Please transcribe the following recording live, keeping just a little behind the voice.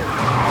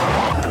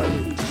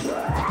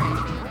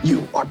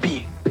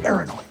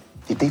paranoid.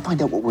 If they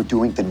find out what we're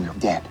doing, then we're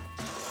dead.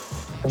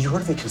 Have you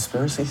heard of a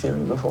conspiracy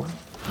theory before?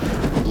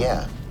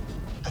 Yeah,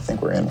 I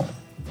think we're in one.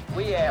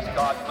 We ask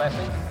God's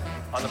blessing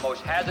on the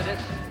most hazardous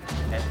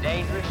and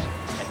dangerous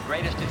and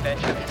greatest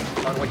adventure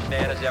on which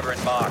man has ever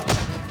embarked.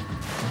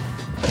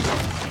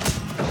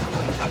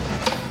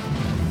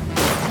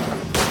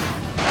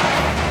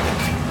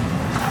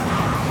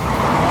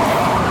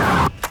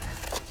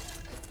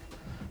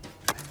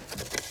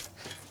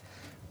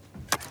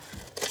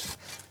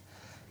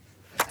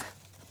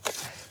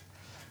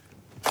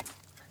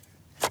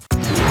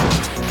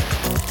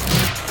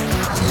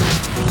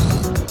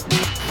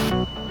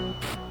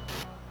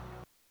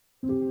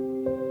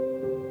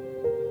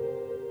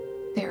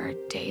 There are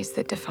days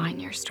that define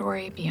your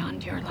story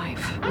beyond your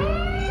life.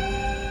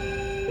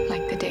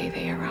 Like the day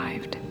they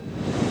arrived.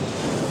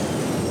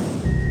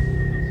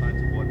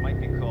 Signs of what might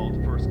be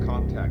called first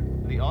contact.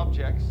 The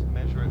objects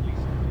measure at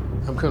least.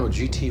 I'm Colonel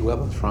G.T.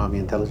 Weber from Army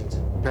Intelligence.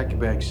 Pack your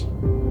bags.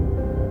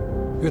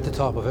 You're at the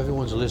top of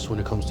everyone's list when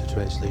it comes to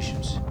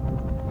translations.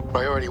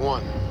 Priority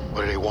 1.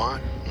 What do they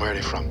want? Where are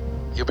they from?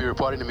 You'll be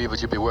reporting to me,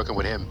 but you'll be working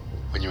with him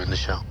when you're in the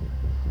show.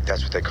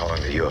 That's what they call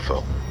in the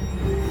UFO.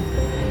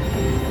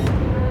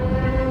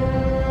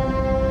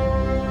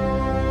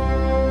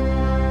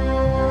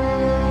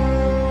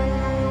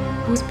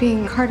 Who's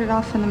being carted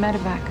off in the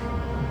medevac?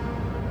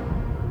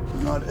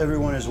 Not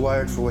everyone is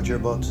wired for what you're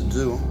about to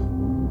do.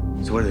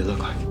 So what do they look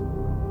like?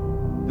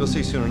 You'll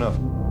see soon enough.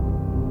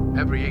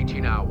 Every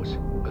 18 hours,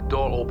 a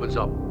door opens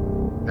up.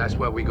 That's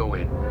where we go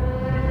in.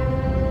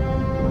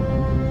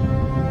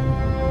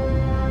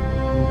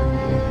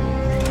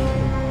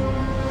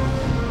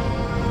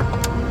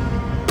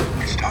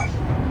 It's done.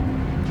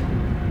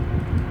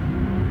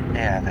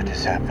 Yeah, that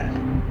just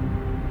happened.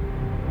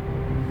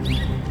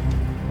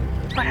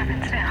 What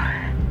happens now?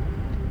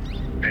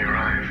 They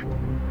arrive.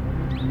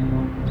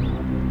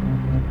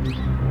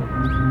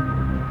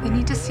 They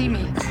need to see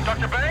me.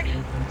 Dr. Banks?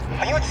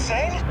 Are you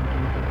insane?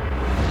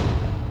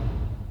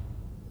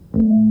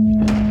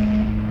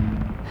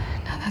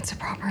 Now that's a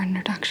proper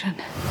introduction.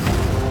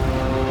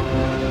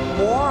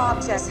 More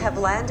objects have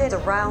landed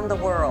around the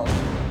world.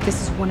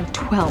 This is one of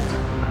 12.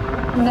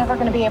 I'm never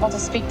going to be able to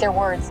speak their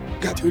words.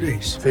 Got 2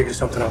 days. Figure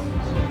something out.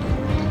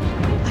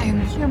 I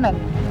am human.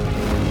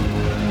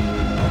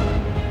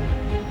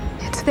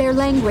 It's their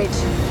language.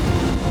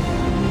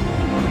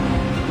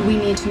 We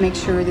need to make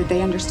sure that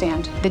they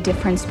understand the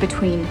difference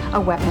between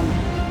a weapon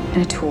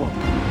and a tool.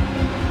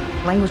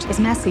 Language is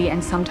messy,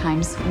 and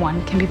sometimes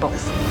one can be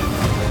both.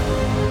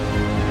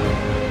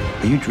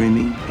 Are you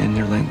dreaming in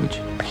their language?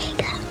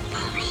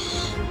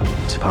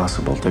 It's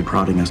possible they're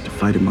prodding us to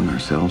fight among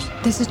ourselves.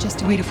 This is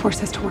just a way to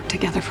force us to work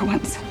together for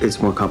once.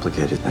 It's more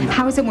complicated than that.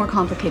 How is it more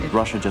complicated?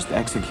 Russia just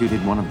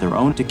executed one of their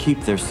own to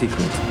keep their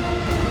secret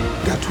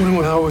Got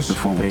 21 hours.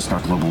 before they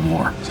start global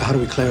war. So how do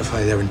we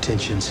clarify their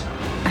intentions?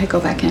 I go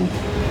back in.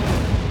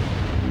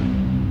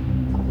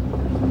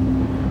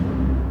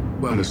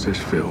 Why does this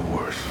feel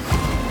worse?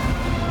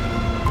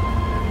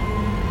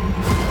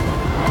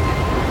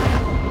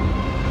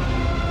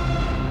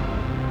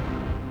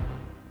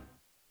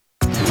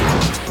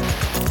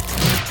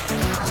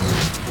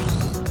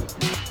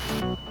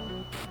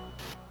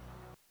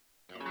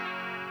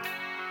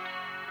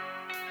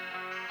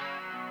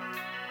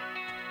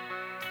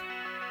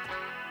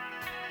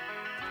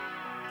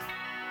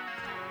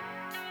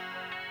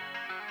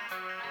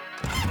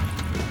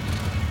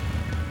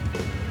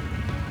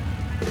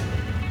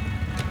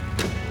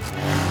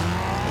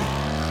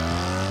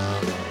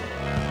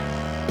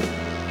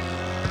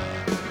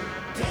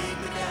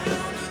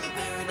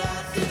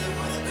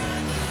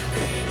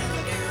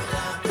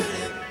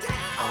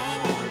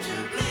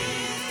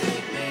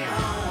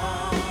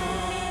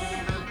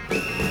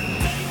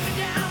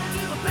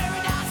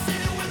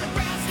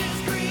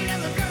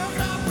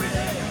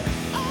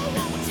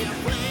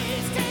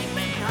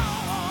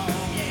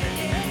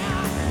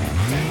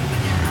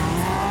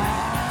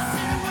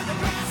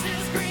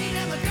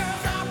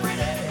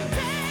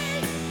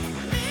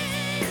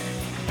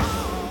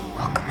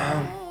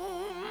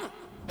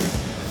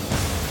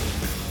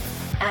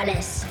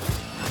 Alice,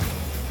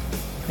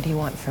 What do you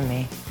want from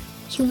me?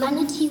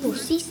 humanity will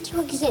cease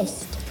to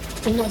exist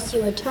unless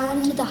you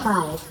return to the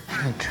hive.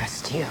 I don't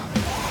trust you.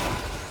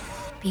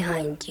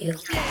 Behind you.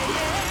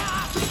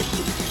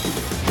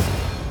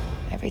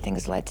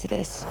 Everything's led to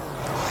this.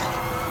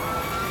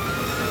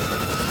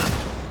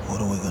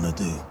 What are we gonna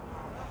do?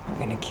 We're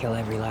gonna kill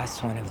every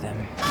last one of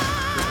them.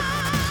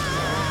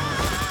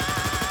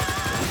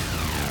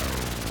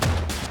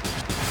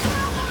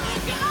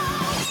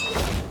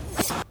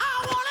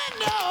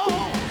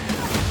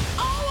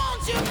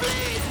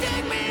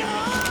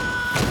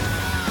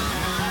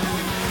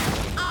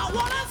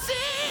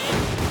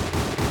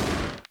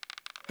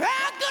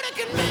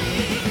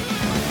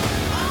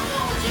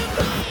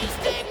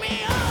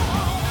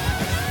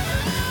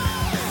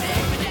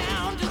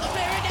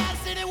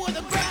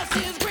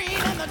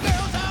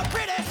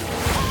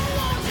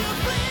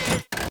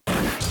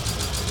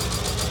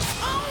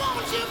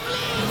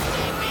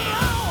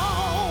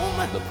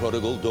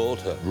 prodigal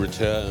daughter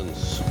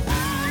returns.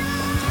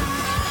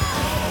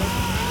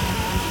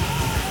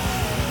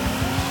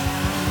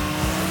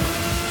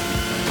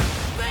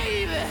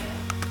 Baby!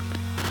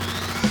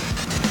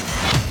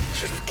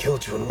 Should have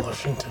killed you in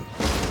Washington.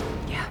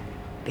 Yeah,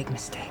 big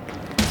mistake.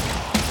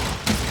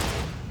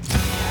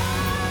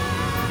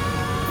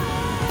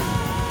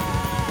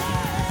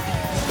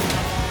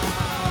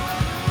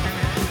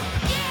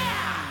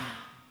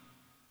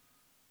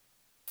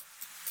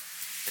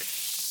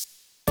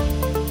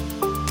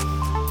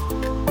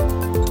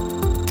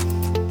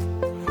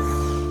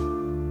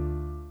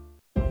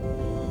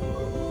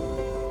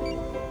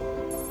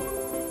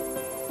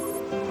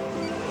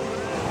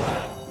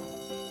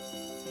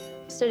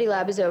 Study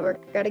lab is over.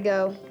 Gotta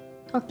go.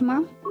 Talk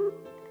tomorrow?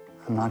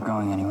 I'm not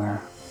going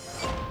anywhere.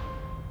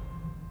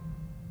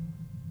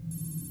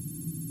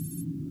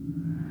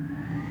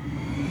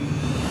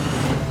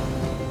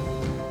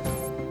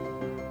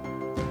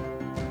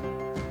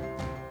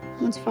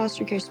 Once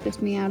foster care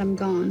spits me out, I'm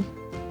gone.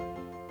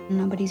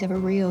 Nobody's ever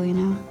real, you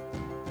know?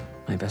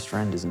 My best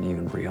friend isn't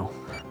even real.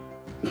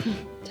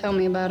 Tell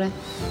me about it.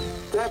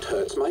 That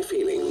hurts my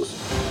feelings.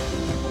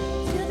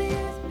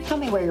 Tell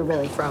me where you're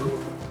really from.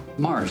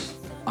 Mars.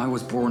 I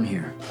was born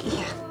here.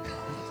 Yeah.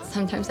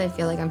 Sometimes I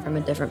feel like I'm from a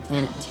different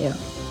planet, too.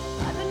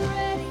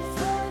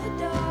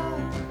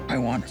 I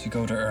want to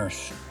go to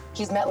Earth.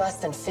 He's met less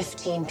than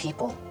 15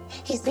 people.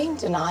 He's being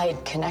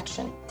denied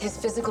connection. His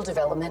physical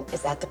development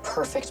is at the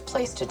perfect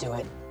place to do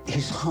it.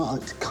 His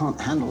heart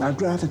can't handle our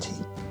gravity.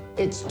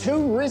 It's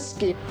too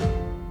risky.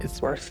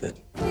 It's worth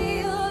it.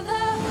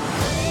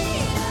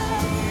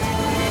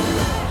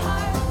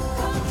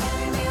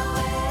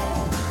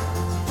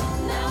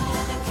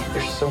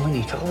 There's so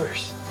many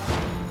colors.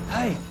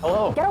 Hi.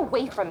 Hello. Get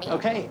away from me.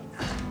 Okay.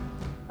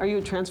 Are you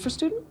a transfer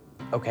student?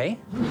 Okay.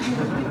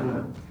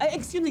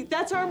 Excuse me,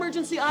 that's our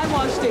emergency eye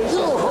wash station.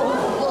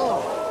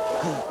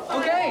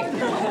 Okay.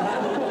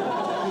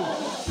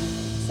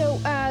 So,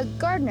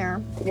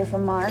 Gardner, you're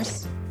from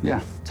Mars?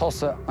 Yeah,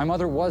 Tulsa. My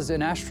mother was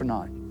an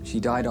astronaut. She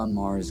died on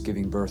Mars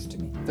giving birth to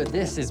me. But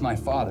this is my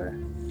father.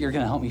 You're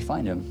gonna help me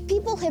find him.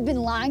 People have been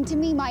lying to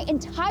me my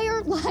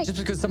entire life. Just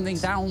because something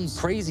sounds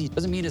crazy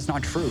doesn't mean it's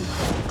not true.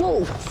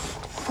 Go.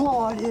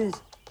 Oh, it is.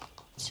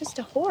 It's just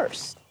a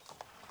horse.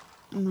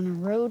 I'm on a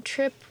road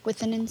trip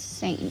with an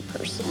insane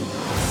person.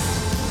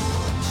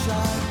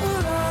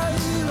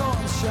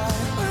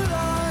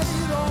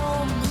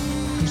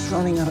 He's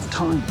running out of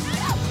time.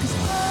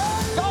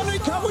 Gardner,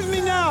 come with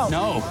me now!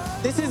 No,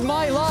 this is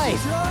my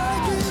life.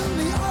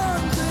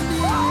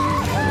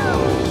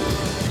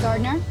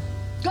 Gardner?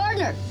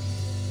 Gardner!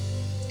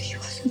 He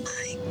wasn't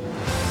lying.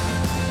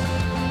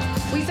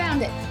 We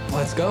found it.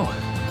 Let's go.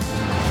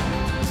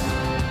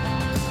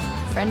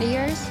 Friend of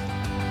yours?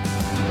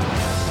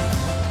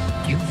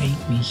 You made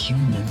me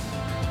human.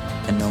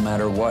 And no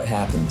matter what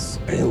happens,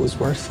 it was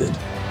worth it.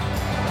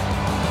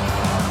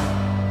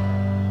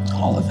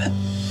 All of it.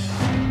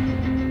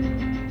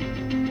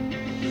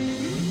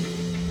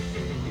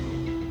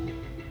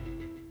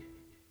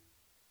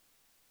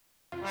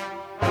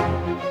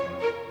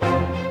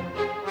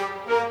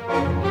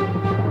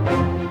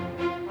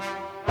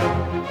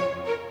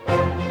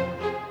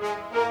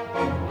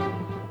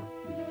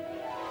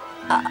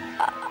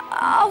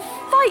 I'll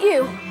fight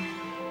you.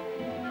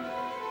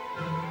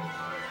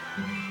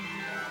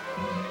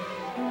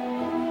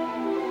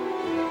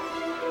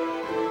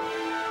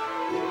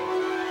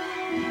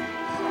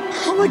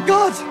 Oh my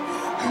God!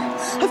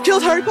 I've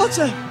killed Harry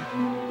Potter!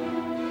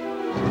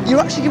 You're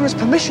actually giving us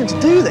permission to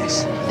do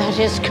this? That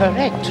is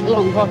correct,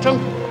 Longbottom.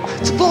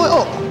 To blow it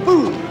up?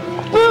 Boom!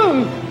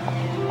 Boom!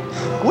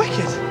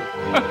 Wicked!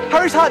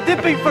 Harry's heart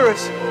did beat for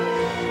us!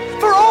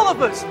 For all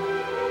of us!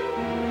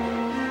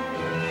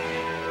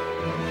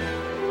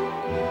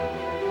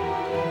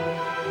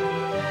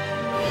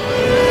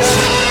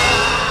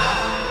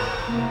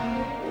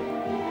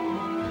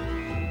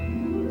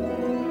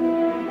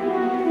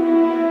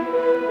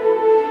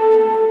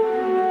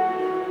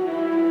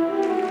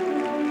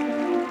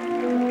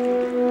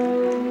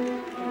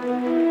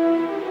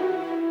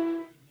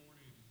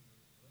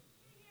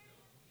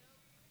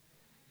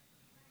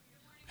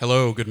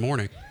 Hello, good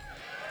morning.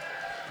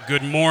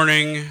 Good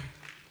morning,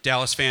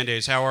 Dallas Fan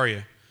Days. How are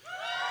you?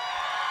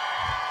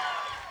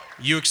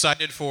 You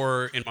excited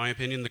for, in my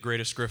opinion, the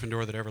greatest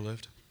Gryffindor that ever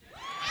lived?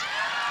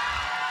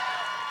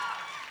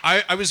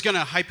 I was going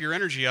to hype your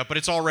energy up, but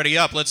it's already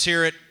up. Let's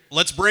hear it.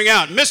 Let's bring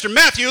out Mr.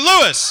 Matthew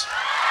Lewis.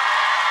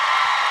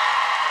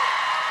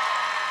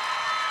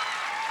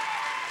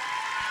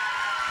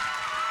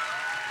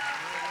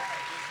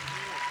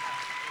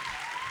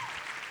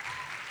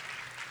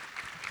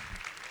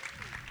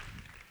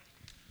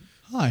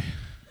 Hi.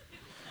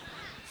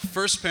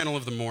 First panel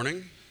of the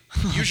morning.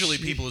 Usually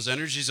people's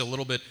energy is a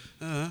little bit,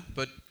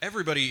 but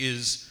everybody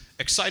is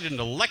excited and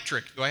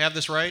electric. Do I have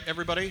this right,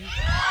 everybody?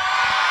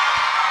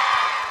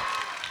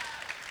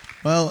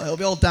 Well, it'll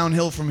be all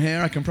downhill from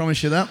here, I can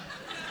promise you that.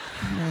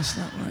 Where's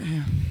that right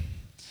here?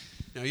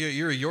 Now,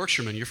 you're a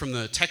Yorkshireman. You're from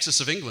the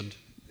Texas of England.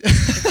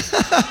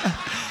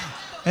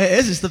 It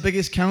is. It's the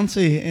biggest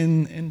county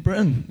in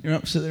Britain. You're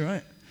absolutely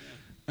right.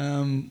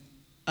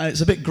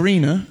 It's a bit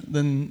greener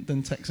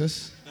than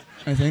Texas,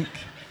 I think.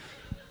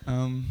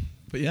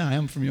 But yeah, I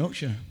am from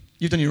Yorkshire.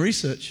 You've done your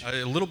research.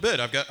 A little bit.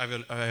 I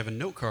have a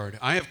note card.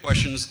 I have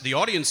questions. The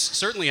audience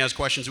certainly has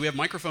questions. We have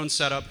microphones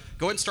set up.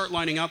 Go ahead and start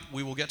lining up.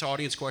 We will get to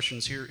audience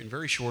questions here in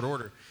very short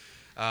order.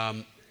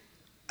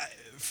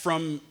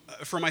 From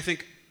I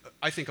think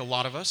a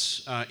lot of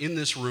us in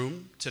this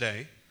room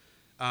today,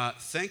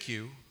 thank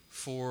you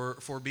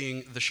for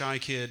being the shy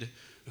kid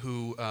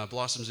who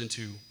blossoms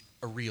into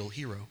a real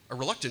hero, a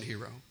reluctant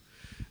hero,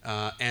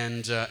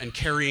 and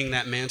carrying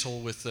that mantle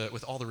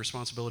with all the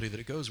responsibility that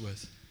it goes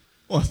with.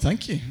 Well,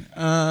 thank you.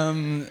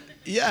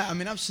 Yeah, I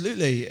mean,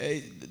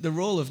 absolutely. The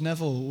role of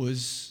Neville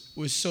was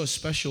so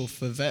special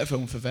for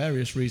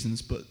various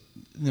reasons, but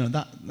you know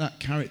that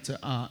character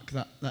arc,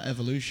 that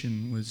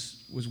evolution was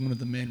one of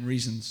the main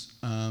reasons.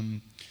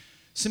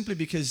 Simply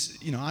because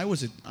I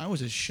was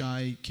a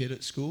shy kid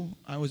at school.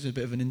 I was a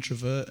bit of an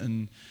introvert,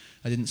 and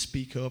I didn't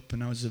speak up,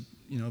 and I was a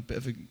bit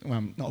of a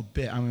not a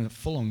bit. I'm a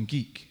full-on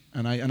geek,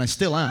 and I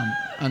still am.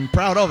 I'm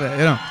proud of it,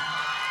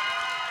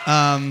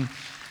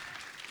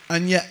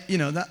 And yet,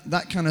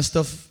 that kind of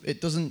stuff, it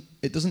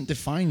doesn't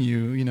define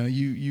you.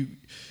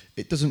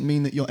 It doesn't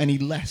mean that you're any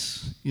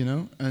less.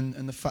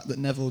 And the fact that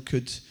Neville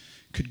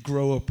could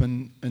grow up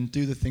and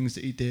do the things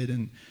that he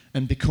did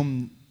and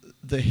become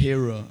the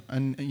hero,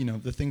 and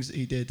the things that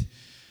he did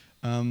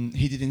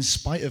in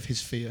spite of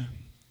his fear,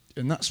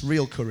 and that's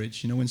real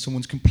courage. When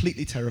someone's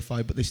completely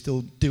terrified but they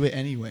still do it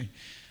anyway.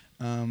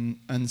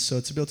 And so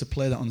to be able to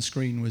play that on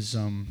screen was,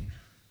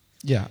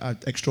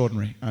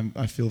 extraordinary.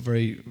 I feel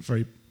very,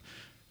 very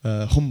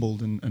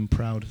humbled and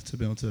proud to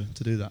be able to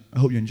do that. I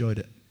hope you enjoyed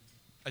it.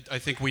 I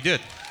think we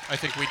did.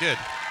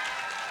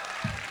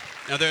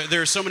 Now,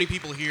 there are so many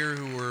people here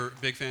who were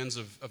big fans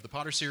of the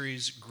Potter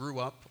series, grew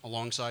up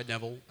alongside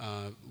Neville,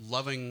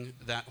 loving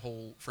that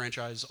whole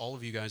franchise, all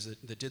of you guys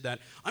that did that.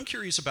 I'm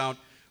curious about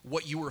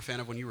what you were a fan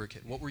of when you were a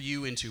kid. What were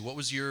you into? What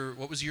was your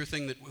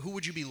thing who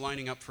would you be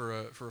lining up for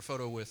a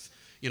photo with,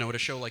 at a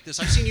show like this?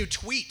 I've seen you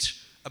tweet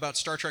about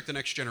Star Trek The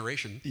Next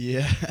Generation.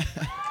 Yeah.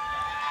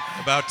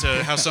 About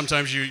how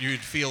sometimes you'd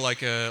feel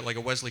like a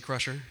Wesley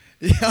Crusher.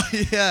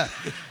 Yeah.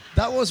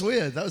 That was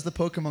weird. That was the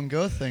Pokemon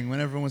Go thing when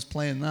everyone was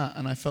playing that,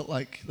 and I felt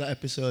like that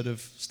episode of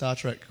Star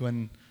Trek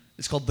when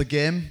it's called The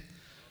Game.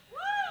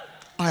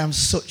 I am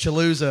such a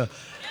loser.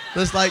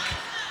 There's like...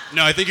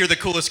 No, I think you're the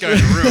coolest guy in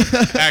the room,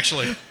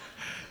 actually.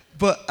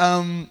 But,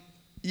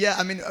 yeah,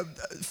 I mean,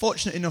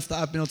 fortunate enough that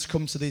I've been able to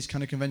come to these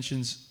kind of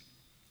conventions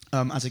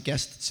as a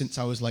guest since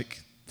I was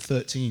like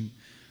 13.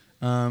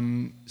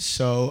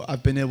 So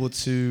I've been able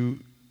to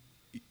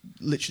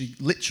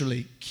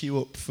literally queue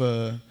up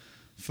for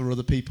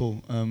other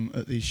people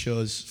at these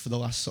shows for the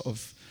last sort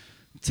of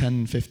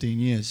 10, 15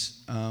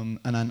 years. And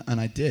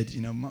I did,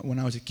 when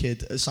I was a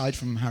kid, aside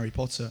from Harry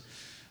Potter,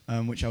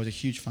 which I was a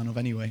huge fan of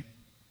anyway,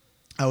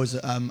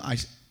 I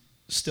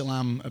still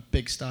am a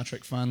big Star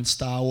Trek fan.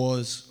 Star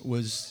Wars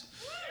was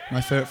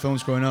my favorite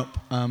films growing up.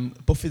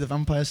 Buffy the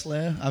Vampire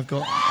Slayer, I've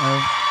got...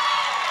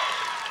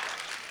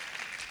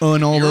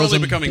 own all You're those.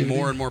 only becoming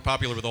more and more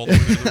popular with all the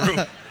women in the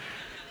room.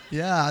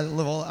 Yeah, I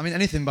love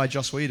anything by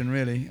Joss Whedon,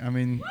 really. I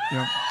mean,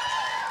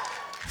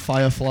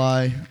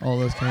 Firefly, all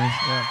those kinds.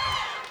 Yeah.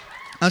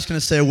 I'm just going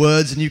to say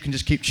words and you can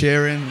just keep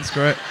cheering. It's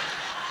great.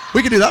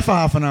 We could do that for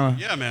half an hour.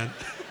 Yeah, man.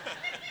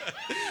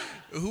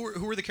 Who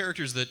were the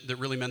characters that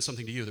really meant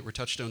something to you, that were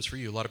touchstones for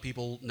you? A lot of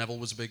people, Neville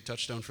was a big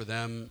touchstone for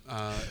them.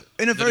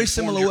 In a very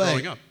similar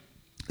way.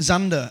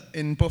 Xander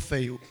in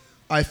Buffy,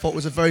 I thought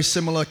was a very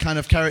similar kind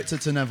of character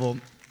to Neville.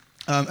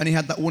 And he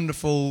had that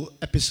wonderful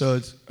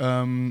episode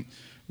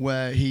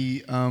where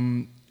he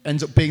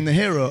ends up being the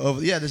hero.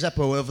 There's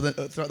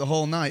Eppo throughout the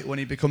whole night when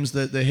he becomes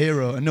the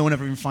hero, and no one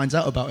ever even finds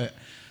out about it.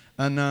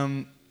 And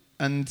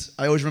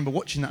I always remember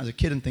watching that as a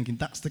kid and thinking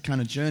that's the kind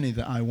of journey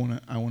that I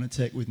want to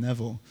take with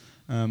Neville.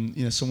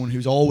 Someone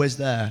who's always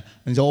there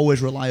and he's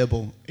always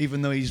reliable,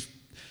 even though he's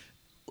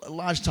at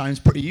large times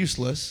pretty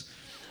useless.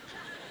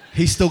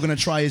 He's still going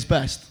to try his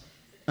best,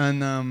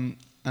 and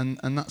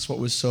that's what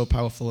was so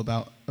powerful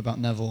about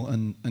Neville,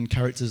 and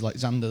characters like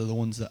Xander are the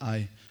ones that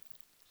I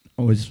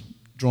always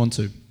drawn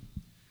to.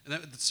 And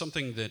that's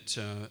something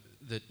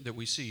that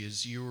we see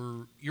is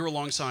you're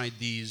alongside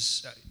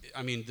these.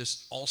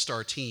 This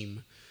all-star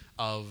team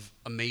of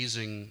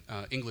amazing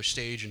English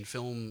stage and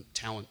film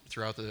talent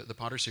throughout the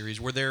Potter series.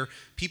 Were there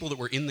people that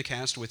were in the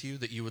cast with you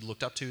that you had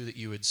looked up to, that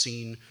you had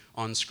seen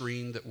on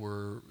screen, that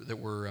were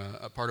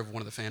a part of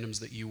one of the fandoms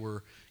that you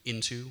were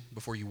into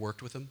before you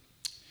worked with them?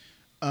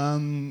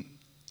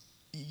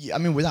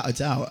 Yeah, without a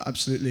doubt,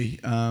 absolutely.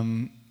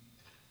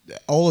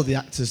 All of the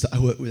actors that I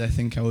worked with, I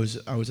think I was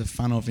a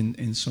fan of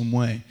in some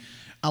way.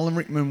 Alan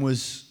Rickman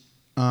was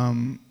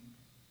a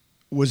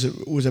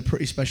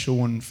pretty special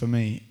one for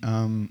me,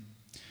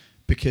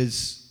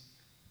 because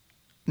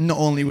not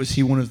only was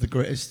he one of the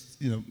greatest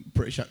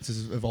British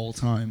actors of all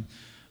time,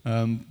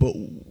 but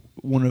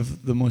one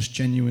of the most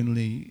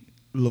genuinely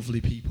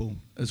lovely people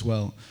as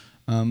well.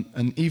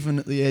 And even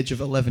at the age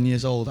of 11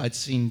 years old, I'd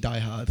seen Die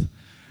Hard.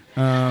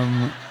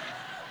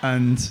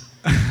 And,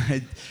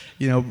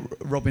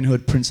 Robin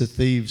Hood, Prince of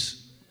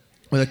Thieves,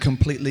 with a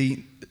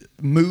completely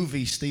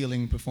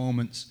movie-stealing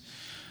performance.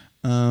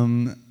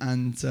 To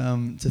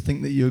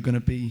think that you're going to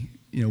be,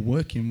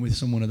 working with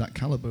someone of that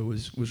caliber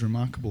was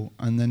remarkable.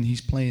 And then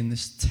he's playing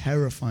this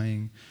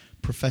terrifying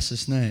Professor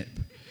Snape.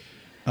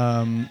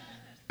 And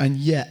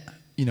yet,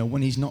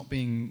 when he's not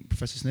being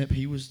Professor Snape,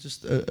 he was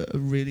just a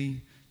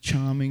really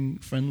charming,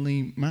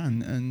 friendly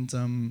man.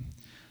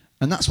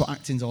 And that's what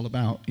acting's all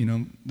about.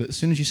 That as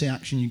soon as you say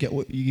action, you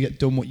get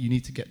done what you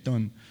need to get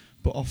done.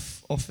 But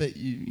off it,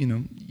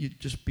 you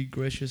just be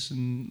gracious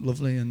and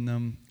lovely,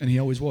 and he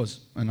always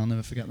was, and I'll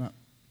never forget that.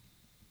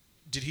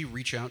 Did he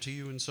reach out to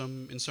you in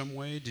some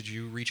way? Did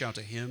you reach out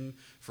to him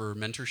for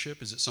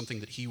mentorship? Is it something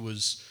that he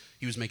was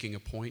making a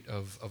point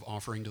of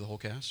offering to the whole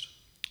cast?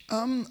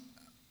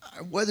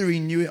 Whether he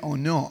knew it or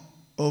not,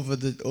 over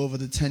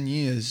the 10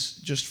 years,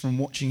 just from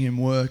watching him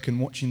work and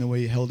watching the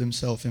way he held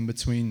himself in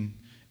between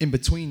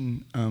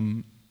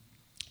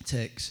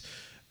takes.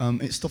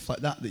 It's stuff like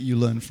that you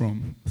learn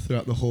from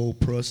throughout the whole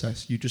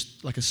process. You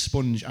just, like a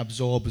sponge,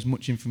 absorb as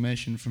much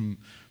information from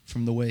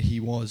the way he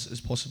was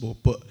as possible.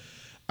 But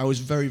I was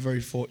very,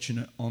 very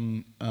fortunate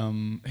on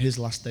his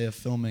last day of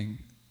filming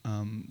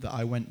that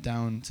I went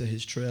down to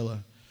his trailer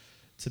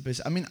to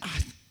basically... I mean,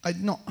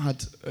 I'd not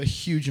had a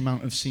huge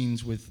amount of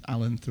scenes with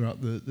Alan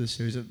throughout the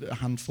series, a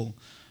handful,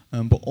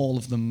 but all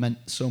of them meant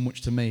so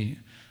much to me.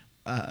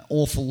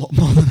 Awful lot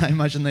more than I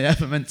imagined they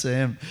ever meant to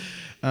him.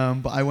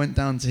 But I went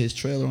down to his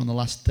trailer on the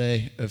last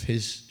day of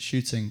his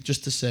shooting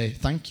just to say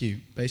thank you,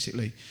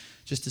 basically.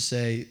 Just to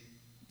say,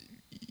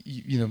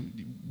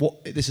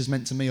 what this has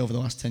meant to me over the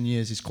last 10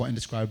 years is quite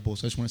indescribable,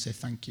 so I just want to say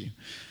thank you.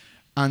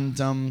 And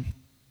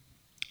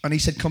he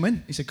said, come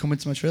in. He said, come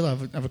into my trailer,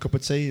 have a cup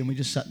of tea, and we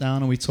just sat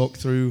down and we talked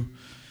through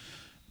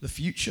the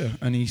future.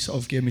 And he sort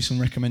of gave me some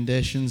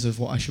recommendations of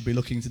what I should be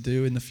looking to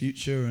do in the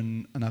future,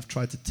 and I've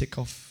tried to tick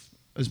off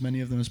as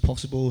many of them as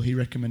possible. He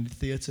recommended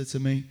theatre to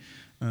me,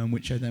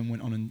 which I then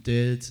went on and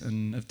did,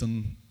 and have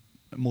done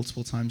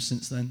multiple times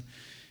since then.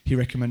 He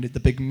recommended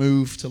the big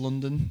move to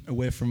London,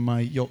 away from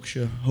my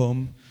Yorkshire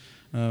home,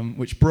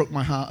 which broke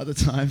my heart at the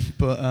time.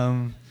 But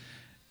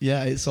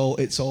it's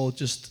all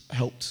just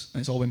helped.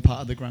 It's all been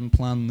part of the grand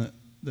plan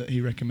that he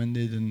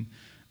recommended and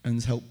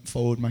has helped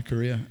forward my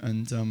career.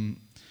 And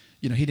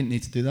he didn't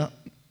need to do that.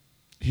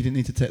 He didn't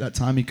need to take that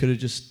time. He could have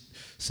just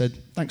said,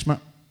 "Thanks,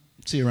 Matt.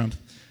 See you around."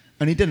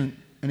 And he didn't.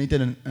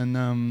 And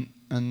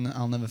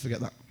I'll never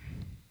forget that.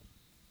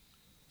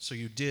 So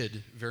you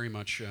did very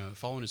much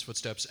follow in his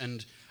footsteps,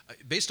 and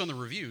based on the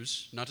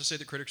reviews, not to say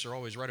that critics are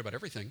always right about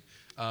everything,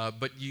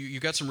 but you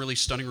got some really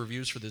stunning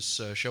reviews for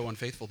this show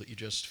Unfaithful that you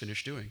just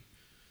finished doing.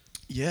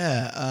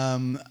 Yeah,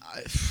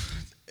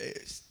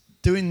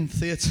 doing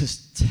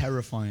theatre's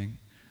terrifying.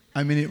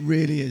 I mean, it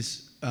really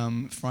is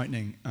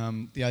frightening.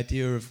 The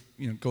idea of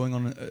going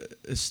on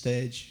a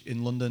stage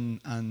in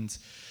London and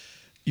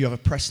you have a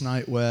press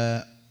night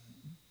where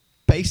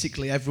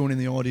basically everyone in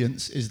the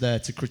audience is there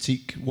to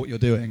critique what you're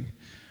doing.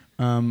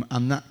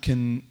 And that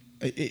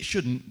it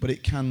shouldn't, but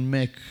it can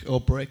make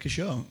or break a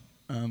show,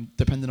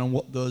 depending on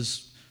what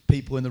those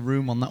people in the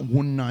room on that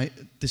one night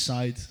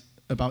decide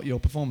about your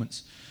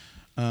performance.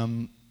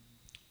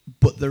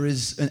 But there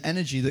is an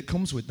energy that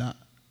comes with that,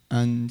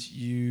 and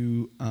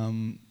you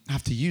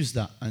have to use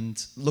that.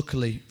 And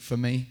luckily for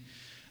me,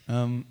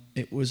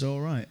 it was all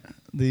right.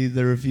 The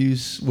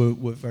reviews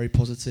were very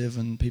positive,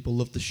 and people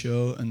loved the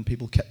show, and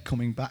people kept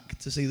coming back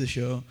to see the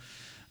show.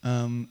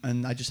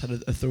 And I just had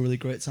a thoroughly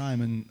great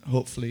time, and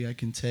hopefully I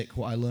can take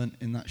what I learnt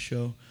in that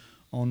show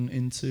on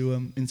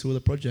into other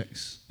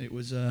projects. It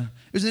was an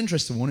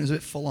interesting one. It was a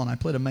bit full on. I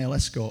played a male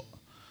escort,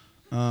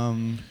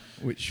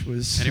 which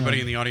was... Anybody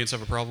in the audience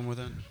have a problem with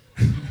that?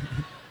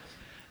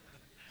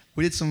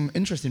 We did some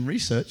interesting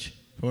research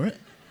for it.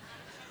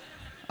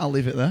 I'll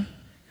leave it there.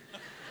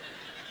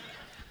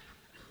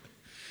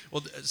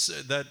 Well,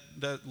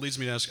 that leads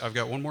me to ask, I've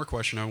got one more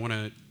question. I want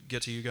to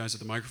get to you guys at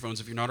the microphones.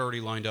 If you're not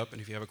already lined up,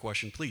 and if you have a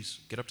question, please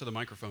get up to the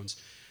microphones.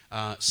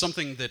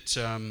 Something that,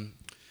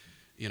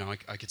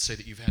 I could say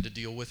that you've had to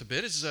deal with a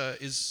bit is a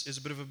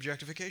bit of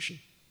objectification.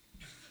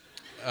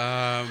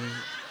 I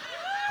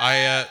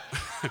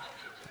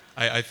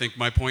think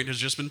my point has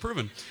just been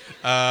proven.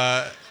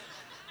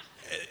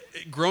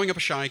 Growing up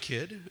a shy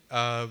kid,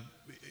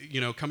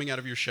 coming out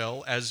of your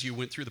shell as you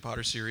went through the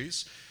Potter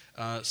series,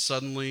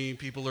 suddenly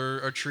people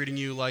are treating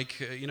you like,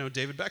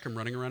 David Beckham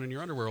running around in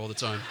your underwear all the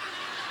time.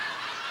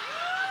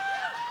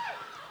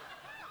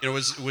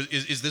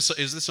 Is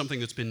this something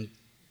that's been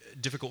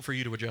difficult for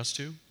you to adjust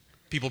to?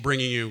 People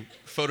bringing you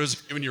photos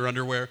of you in your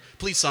underwear.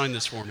 Please sign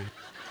this for me.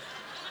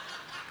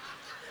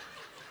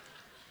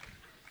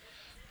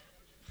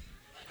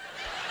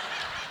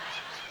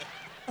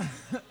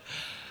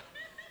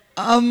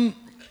 I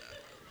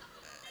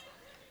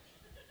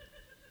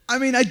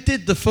mean, I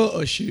did the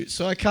photo shoot,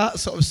 so I can't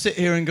sort of sit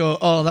here and go,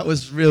 "Oh, that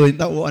was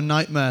a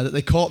nightmare that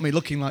they caught me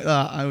looking like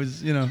that." I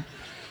was,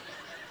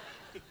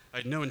 I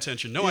had no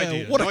intention, no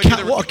idea. What no a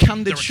idea what a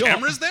candid there were shot.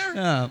 cameras there?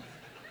 Yeah.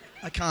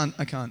 I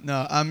can't.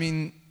 No, I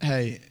mean,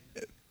 hey,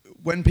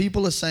 when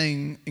people are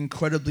saying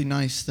incredibly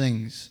nice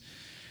things,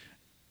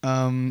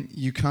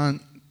 you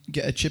can't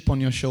get a chip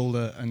on your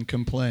shoulder and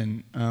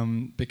complain,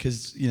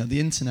 because the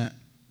internet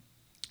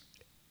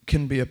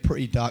can be a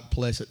pretty dark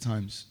place at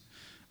times.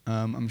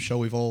 I'm sure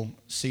we've all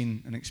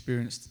seen and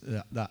experienced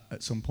that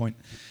at some point.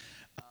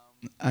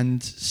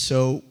 And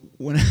so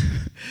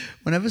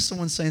whenever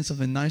someone's saying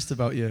something nice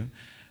about you,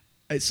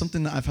 it's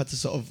something that I've had to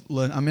sort of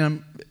learn. I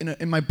mean,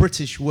 in my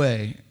British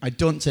way, I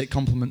don't take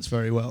compliments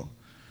very well.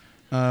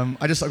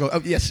 I just sort of go,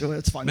 oh, yes,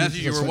 it's fine.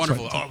 Matthew, you were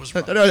wonderful. Oh, it was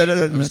wrong. No,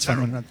 that's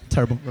fine.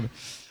 Terrible.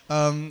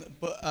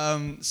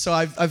 So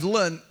I've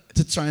learned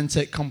to try and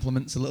take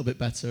compliments a little bit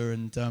better,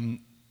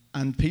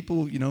 and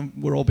people,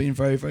 we're all being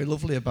very, very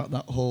lovely about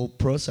that whole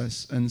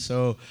process. And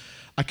so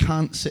I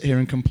can't sit here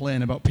and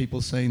complain about people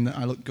saying that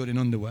I look good in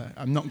underwear.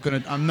 I'm not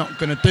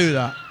gonna do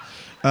that.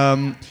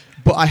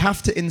 But I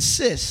have to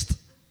insist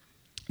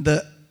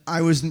that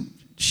I was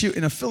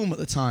shooting a film at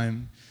the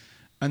time,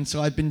 and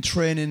so I'd been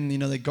training.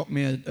 They got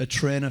me a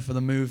trainer for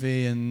the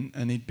movie,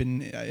 and he'd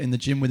been in the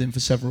gym with him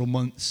for several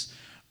months.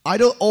 I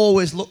don't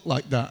always look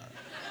like that.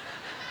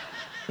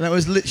 That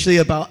was literally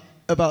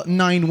about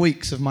 9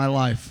 weeks of my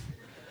life,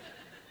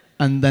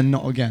 and then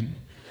not again.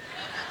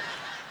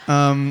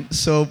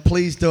 So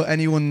please don't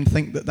anyone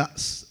think that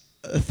that's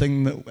a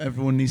thing that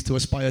everyone needs to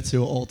aspire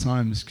to at all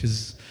times,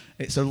 because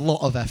it's a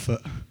lot of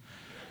effort.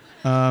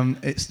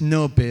 It's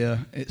no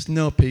beer, it's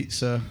no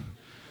pizza,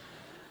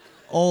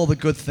 all the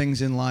good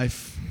things in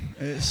life.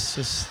 It's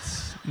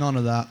just none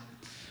of that.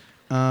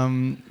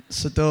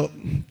 So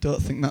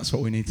don't think that's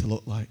what we need to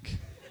look like.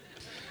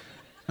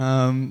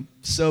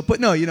 But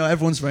no,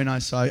 everyone's very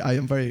nice. So I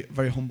am very,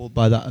 very humbled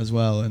by that as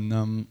well,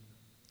 and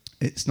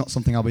it's not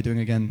something I'll be doing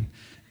again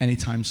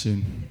anytime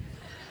soon.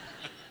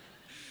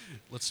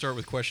 Let's start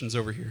with questions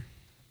over here.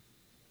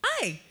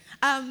 Hi.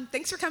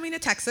 Thanks for coming to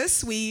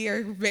Texas. We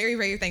are very,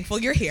 very thankful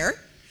you're here.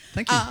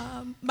 Thank you.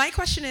 My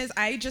question is,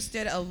 I just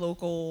did a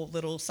local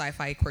little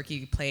sci-fi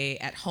quirky play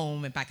at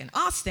home and back in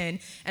Austin,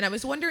 and I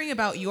was wondering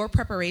about your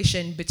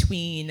preparation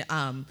between,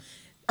 or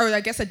I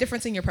guess a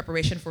difference in your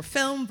preparation for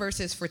film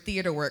versus for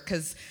theater work,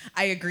 because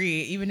I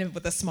agree, even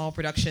with a small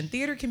production,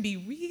 theater can be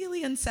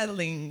really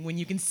unsettling when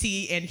you can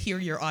see and hear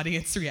your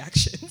audience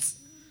reactions.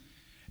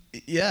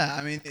 Yeah,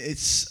 I mean,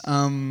 it's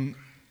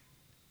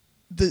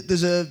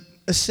there's a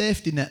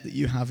safety net that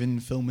you have in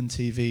film and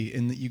TV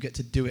in that you get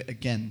to do it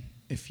again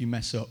if you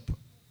mess up,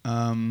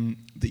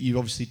 that you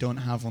obviously don't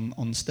have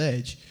on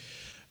stage.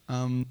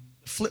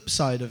 Flip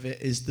side of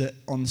it is that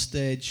on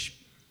stage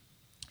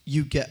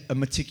you get a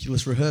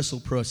meticulous rehearsal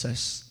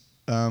process,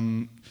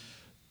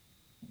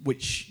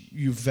 which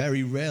you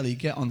very rarely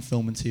get on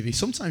film and TV.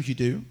 Sometimes you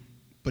do,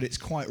 but it's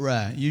quite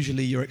rare.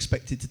 Usually you're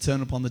expected to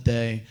turn up on the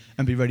day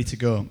and be ready to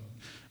go.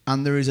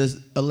 And there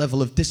is a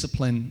level of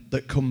discipline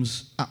that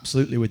comes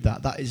absolutely with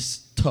that. That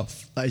is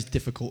tough. That is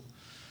difficult.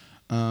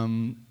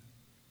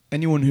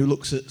 Anyone who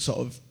looks at sort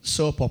of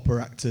soap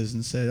opera actors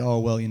and says, oh,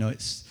 well,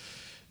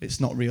 it's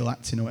not real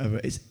acting or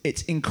whatever,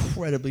 it's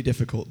incredibly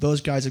difficult.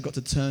 Those guys have got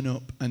to turn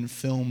up and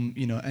film,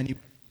 any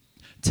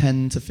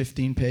 10 to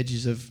 15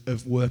 pages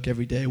of work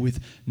every day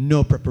with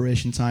no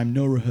preparation time,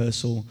 no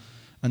rehearsal,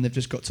 and they've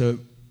just got to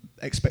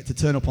expect to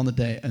turn up on the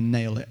day and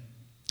nail it.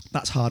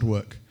 That's hard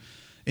work.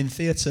 In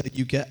theatre,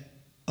 you get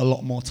a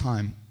lot more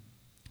time.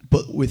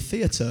 But with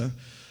theatre,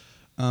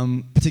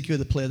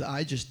 particularly the play that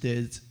I just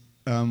did,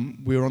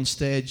 we were on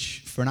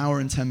stage for an hour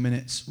and 10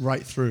 minutes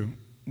right through.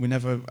 We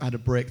never had a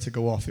break to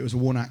go off. It was a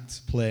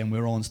one-act play, and we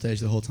were all on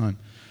stage the whole time.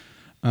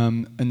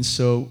 And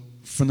so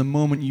from the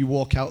moment you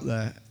walk out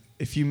there,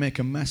 if you make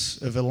a mess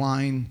of a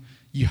line,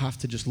 you have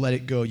to just let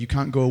it go. You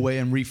can't go away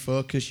and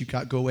refocus. You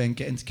can't go away and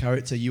get into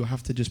character. You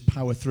have to just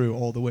power through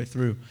all the way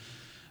through.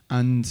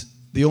 And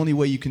the only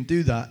way you can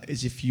do that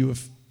is if you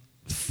have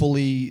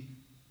fully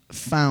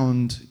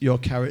found your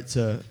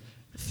character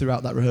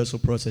throughout that rehearsal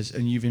process,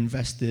 and you've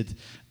invested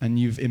and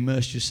you've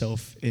immersed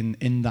yourself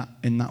in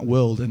that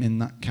world and in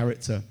that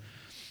character.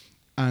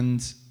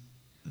 And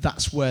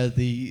that's where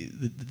the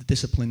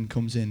discipline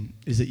comes in,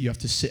 is that you have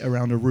to sit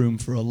around a room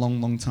for a long,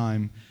 long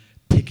time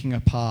picking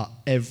apart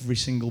every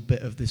single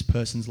bit of this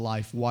person's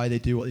life, why they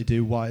do what they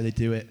do, why they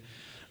do it,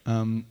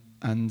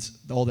 and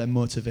all their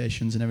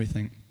motivations and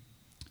everything.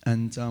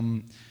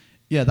 And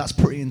yeah, that's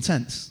pretty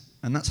intense,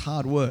 and that's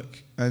hard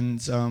work. And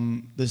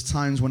there's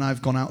times when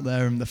I've gone out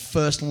there and the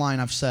first line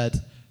I've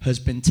said has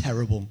been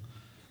terrible,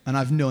 and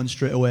I've known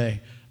straight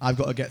away I've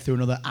got to get through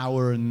another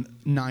hour and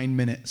 9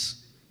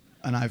 minutes,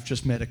 and I've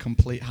just made a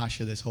complete hash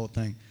of this whole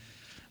thing.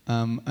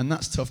 And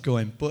that's tough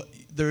going, but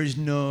there is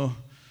no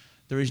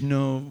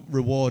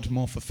reward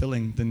more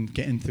fulfilling than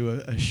getting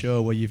through a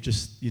show where you've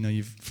just,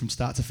 you've from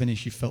start to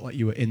finish, you felt like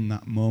you were in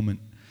that moment.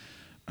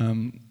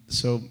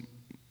 So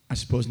I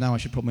suppose now I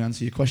should probably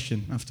answer your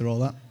question after all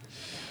that,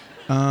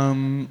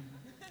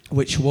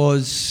 which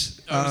was...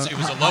 It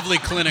was a lovely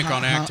clinic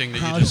on acting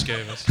that you just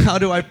gave us. How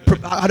do I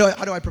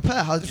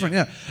prepare? How different?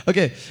 Yeah.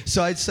 Okay.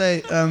 So I'd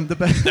say the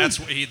best.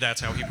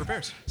 That's how he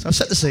prepares. So I've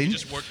set the scene. He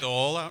just worked it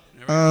all out.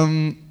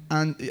 And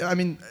I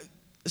mean,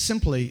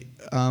 simply,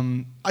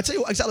 I'd tell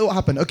you exactly what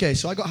happened. Okay.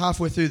 So I got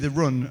halfway through the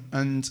run,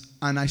 and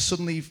I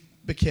suddenly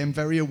became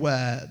very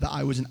aware that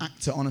I was an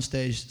actor on a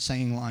stage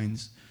saying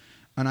lines,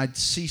 and I'd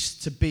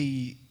ceased to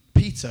be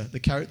Peter, the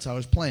character I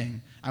was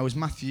playing. I was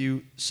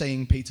Matthew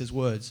saying Peter's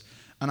words.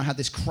 And I had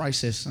this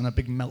crisis and a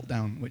big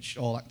meltdown, which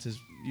all actors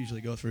usually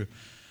go through.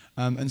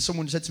 And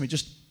someone said to me,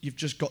 you've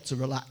just got to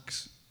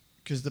relax.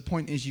 Because the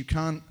point is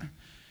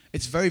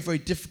it's very, very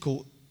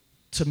difficult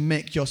to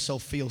make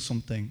yourself feel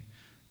something,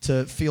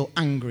 to feel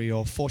angry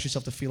or force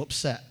yourself to feel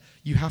upset.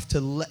 You have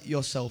to let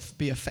yourself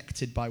be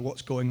affected by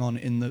what's going on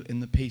in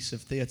the piece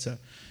of theatre.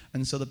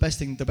 And so the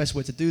best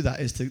way to do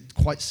that is to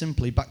quite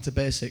simply, back to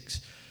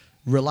basics,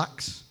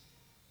 relax,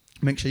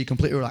 make sure you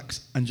completely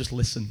relax, and just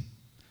listen.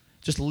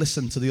 Just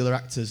listen to the other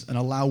actors and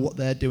allow what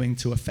they're doing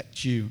to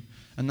affect you.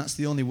 And that's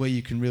the only way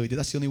you can really do.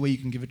 That's the only way you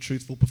can give a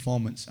truthful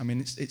performance. I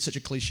mean, it's such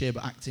a cliche,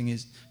 but acting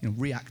is,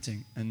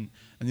 reacting. And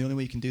the only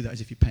way you can do that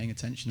is if you're paying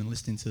attention and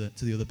listening to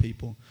the other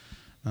people.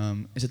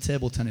 It's a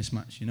table tennis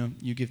match,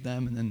 You give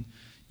them, and then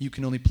you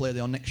can only play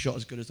your next shot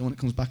as good as the one that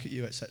comes back at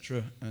you,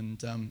 etc.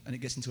 And it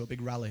gets into a big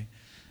rally.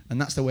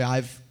 And that's the way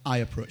I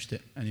approached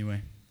it.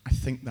 Anyway, I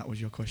think that was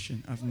your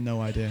question. I have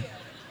no idea.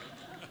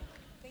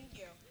 You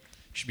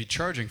should be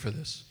charging for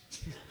this.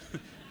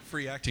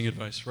 Free acting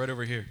advice right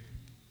over here.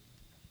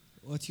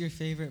 What's your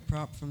favorite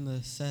prop from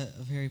the set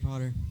of Harry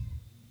Potter?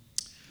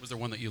 Was there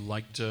one that you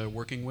liked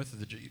working with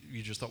that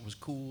you just thought was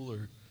cool?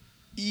 Or?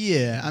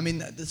 Yeah, I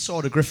mean, the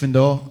Sword of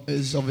Gryffindor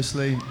is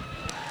obviously...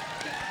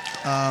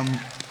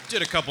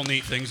 Did a couple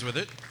neat things with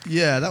it.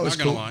 Yeah, that was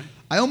cool. Not gonna lie.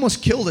 I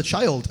almost killed a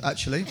child,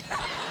 actually.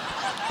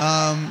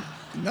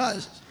 No,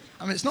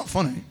 it's not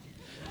funny.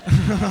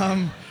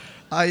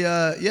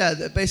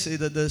 Basically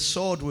the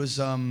sword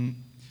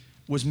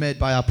was made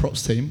by our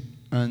props team,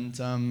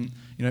 and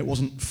it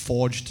wasn't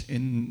forged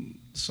in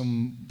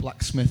some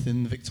blacksmith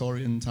in the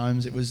Victorian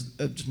times. It was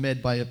just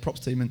made by a props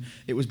team, and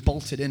it was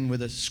bolted in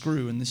with a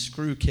screw, and this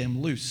screw came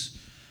loose.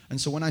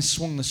 And so when I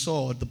swung the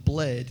sword, the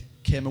blade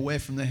came away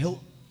from the hilt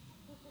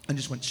and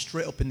just went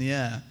straight up in the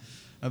air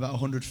about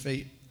 100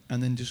 feet,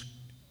 and then just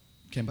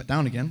came back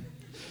down again.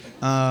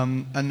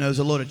 And there was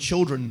a load of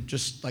children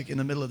just like in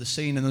the middle of the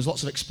scene, and there's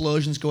lots of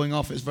explosions going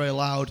off. It was very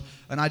loud,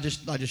 and I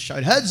just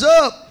shouted, "Heads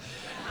up!"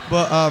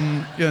 But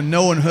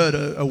no one heard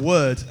a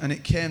word, and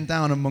it came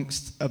down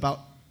amongst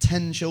about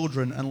 10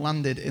 children and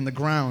landed in the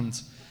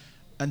ground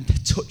and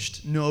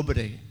touched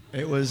nobody.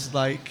 It was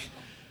like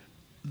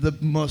the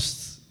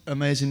most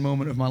amazing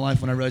moment of my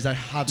life when I realized I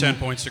hadn't 10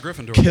 points to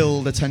Gryffindor.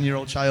 Killed a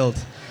 10-year-old child.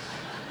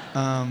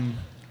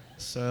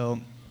 So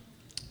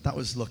that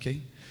was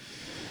lucky.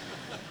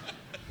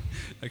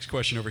 Next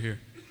question over here.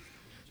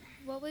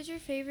 What was your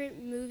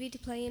favorite movie to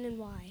play in and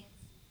why?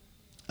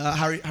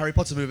 Harry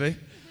Potter movie.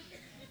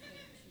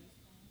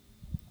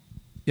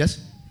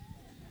 Yes?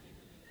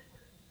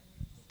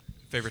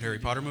 Favorite Harry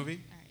Potter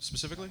movie,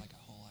 specifically?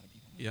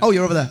 Yeah. Oh,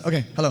 you're over there.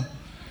 Okay, hello.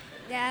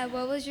 Yeah,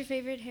 what was your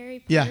favorite Harry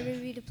Potter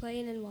movie to play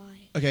in and why?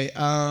 Okay,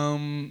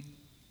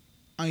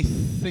 I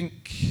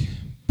think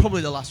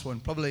probably the last one.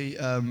 Probably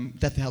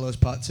Deathly Hallows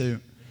Part 2.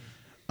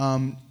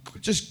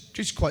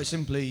 Just quite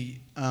simply,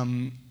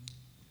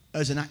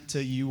 as an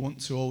actor, you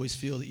want to always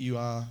feel that you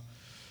are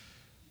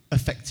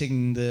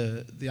affecting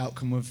the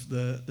outcome of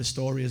the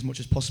story as much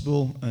as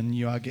possible, and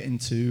you are getting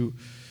to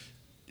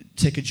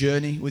take a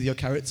journey with your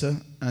character.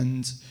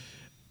 And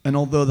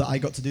although that I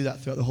got to do that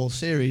throughout the whole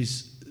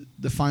series,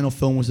 the final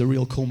film was the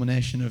real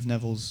culmination of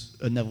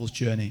Neville's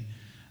journey,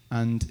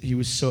 and he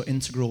was so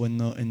integral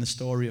in the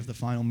story of the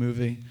final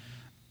movie.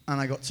 And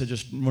I got to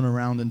just run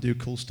around and do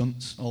cool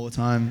stunts all the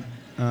time,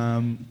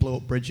 blow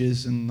up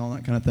bridges and all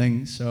that kind of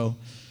thing. So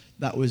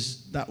that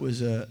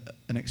was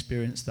an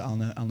experience that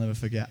I'll never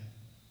forget.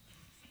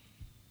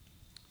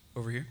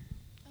 Over here.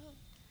 Oh,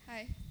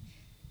 hi.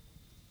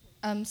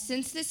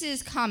 Since this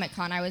is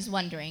Comic-Con, I was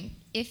wondering,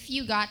 if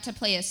you got to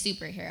play a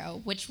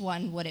superhero, which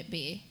one would it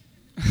be?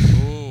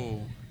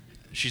 Oh,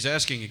 she's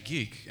asking a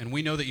geek, and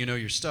we know that you know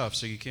your stuff,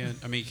 so you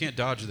can't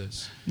dodge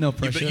this. No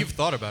pressure. But you've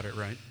thought about it,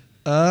 right?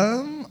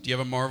 Do you have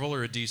a Marvel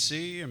or a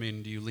DC? I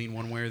mean, do you lean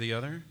one way or the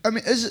other? I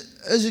mean,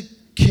 as a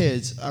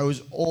kid, I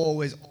was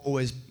always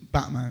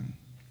Batman.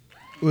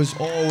 It was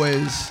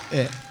always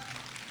it.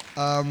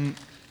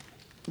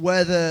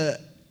 Whether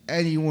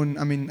anyone,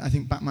 I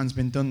think Batman's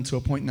been done to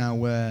a point now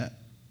where,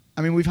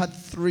 we've had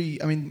three.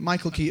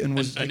 Michael Keaton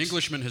was an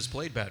Englishman has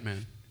played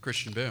Batman.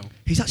 Christian Bale.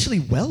 He's actually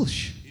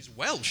Welsh. He's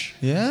Welsh.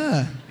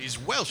 Yeah. He's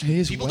Welsh. He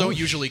is People Welsh. Don't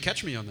usually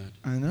catch me on that.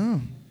 I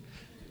know.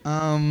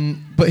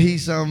 But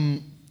he's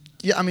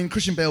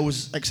Christian Bale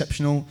was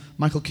exceptional.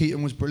 Michael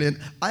Keaton was brilliant.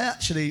 I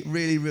actually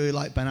really, really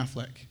like Ben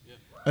Affleck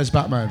as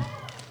Batman.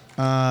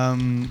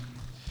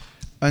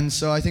 And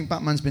so I think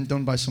Batman's been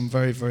done by some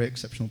very, very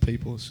exceptional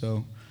people.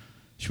 So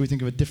should we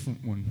think of a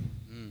different one?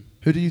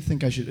 Who do you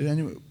think I should...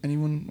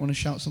 Anyone want to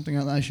shout something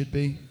out that I should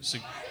be?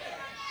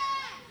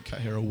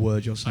 Can't hear a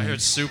word you're saying. I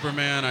heard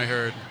Superman. I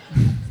heard.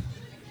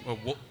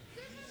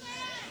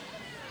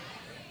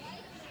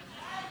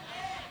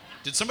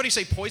 Did somebody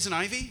say Poison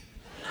Ivy?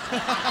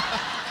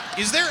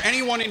 Is there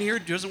anyone in here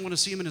who doesn't want to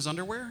see him in his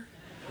underwear?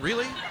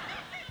 Really?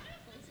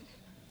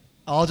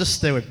 I'll just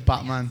stay with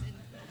Batman.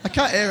 I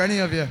can't hear any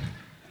of you.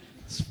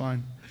 It's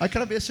fine. I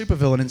could be a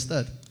supervillain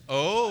instead.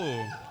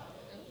 Oh.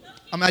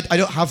 I mean, I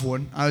don't have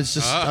one. I was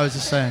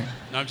just saying.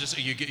 No, I'm just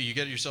you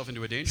get yourself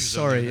into a danger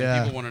Sorry, zone.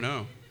 yeah. People want to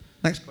know.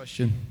 Next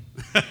question.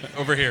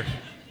 Over here.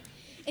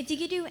 If you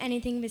could do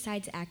anything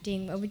besides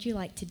acting, what would you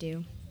like to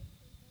do?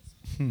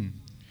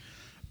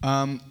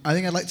 I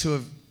think I'd like to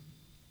have.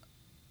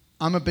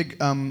 I'm a big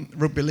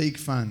rugby league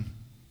fan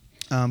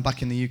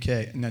back in the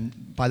UK, and then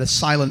by the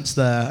silence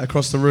there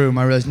across the room,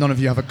 I realised none of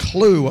you have a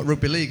clue what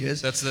rugby league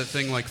is. That's the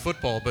thing like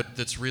football, but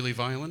that's really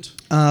violent.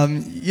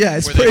 Yeah,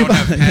 it's where pretty they don't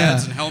have bad,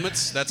 pads yeah. and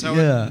helmets. That's how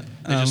Yeah,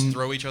 they just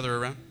throw each other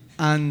around.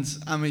 And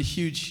I'm a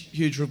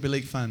huge rugby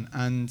league fan,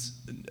 and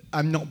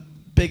I'm not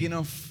big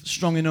enough,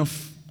 strong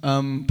enough,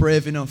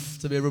 brave enough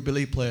to be a rugby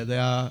league player. They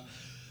are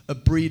a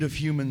breed of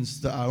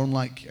humans that are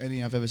unlike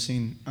any I've ever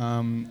seen,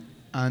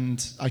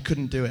 and I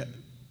couldn't do it.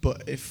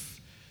 But if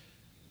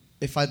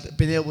I'd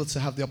been able to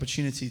have the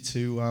opportunity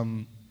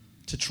to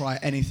try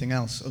anything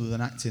else other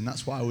than acting,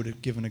 that's what I would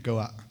have given a go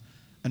at,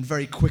 and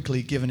very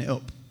quickly given it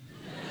up.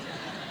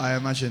 I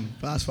imagine,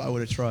 but that's what I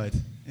would have tried.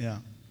 Yeah.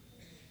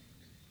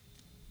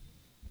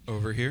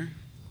 Over here,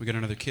 we got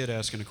another kid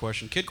asking a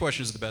question. Kid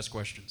questions are the best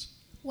questions.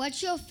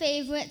 What's your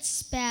favorite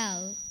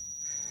spell?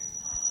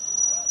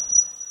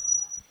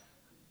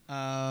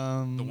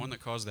 The one that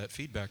caused that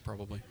feedback,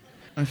 probably.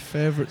 My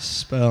favorite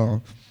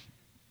spell.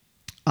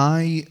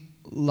 I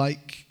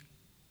like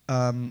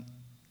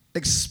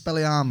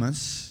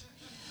Expelliarmus,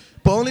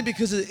 but only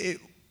because it.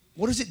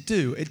 What does it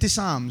do? It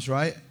disarms,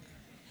 right?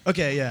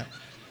 Okay, yeah.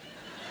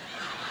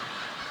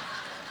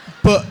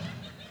 But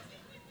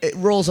it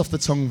rolls off the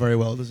tongue very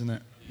well, doesn't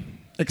it?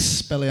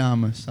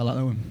 Expelliarmus. I like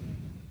that one.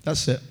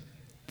 That's it.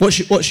 What's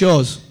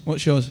yours?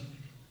 What's yours?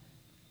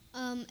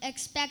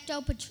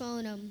 Expecto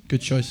Patronum.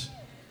 Good choice.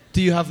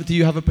 Do you have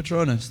a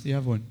Patronus? Do you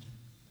have one?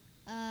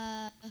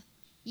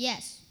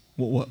 Yes.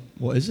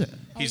 What is it?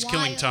 He's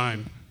killing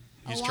time.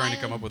 He's trying to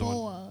come up with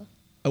boar. one.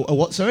 A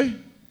what? Sorry.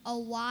 A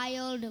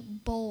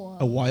wild boar.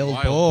 A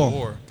wild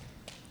boar.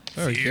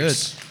 Very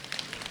Fierce. Good.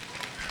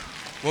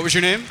 What was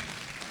your name?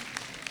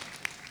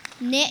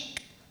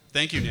 Nick.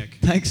 Thank you, Nick.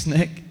 Thanks,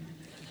 Nick.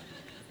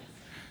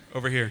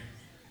 Over here.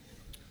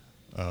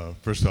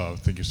 First off,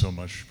 thank you so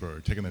much for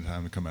taking the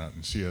time to come out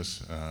and see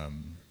us.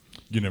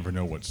 You never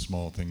know what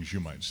small things you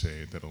might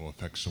say that'll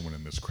affect someone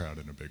in this crowd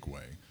in a big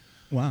way.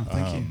 Wow,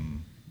 thank you.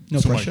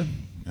 No pressure.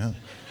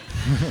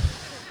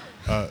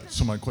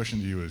 So my question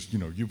to you is,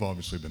 you've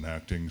obviously been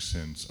acting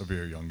since a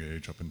very young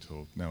age up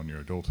until now in your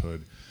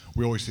adulthood.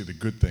 We always see the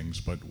good things,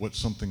 but what's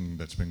something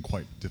that's been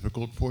quite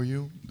difficult for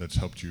you that's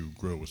helped you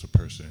grow as a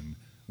person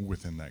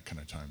within that kind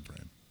of time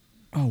frame?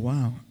 Oh,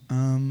 wow.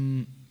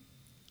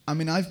 I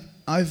mean,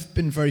 I've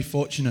been very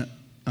fortunate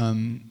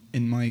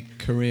in my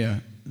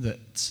career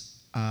that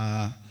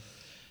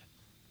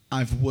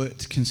I've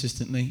worked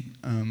consistently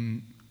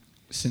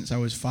since I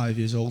was 5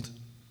 years old,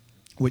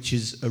 which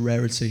is a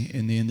rarity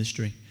in the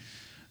industry.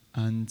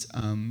 And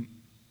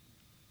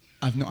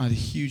I've not had a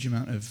huge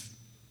amount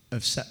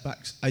of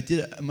setbacks. I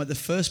did the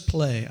first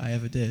play I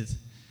ever did.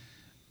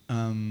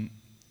 I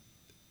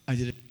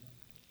did it.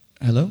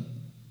 Hello?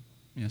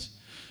 Yes.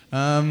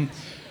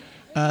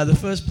 The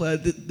first play,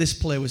 this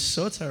play was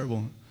so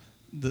terrible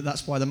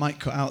that's why the mic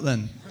cut out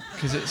then,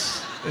 because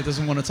it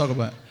doesn't want to talk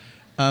about it.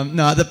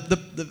 No,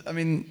 I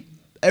mean,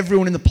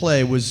 everyone in the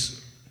play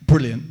was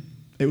brilliant.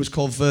 It was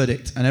called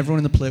Verdict, and everyone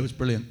in the play was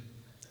brilliant,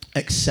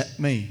 except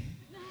me.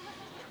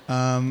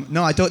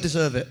 No, I don't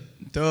deserve it.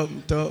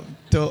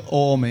 Don't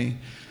awe me.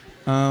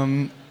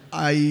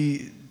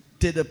 I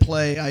did a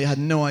play. I had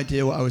no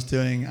idea what I was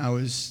doing.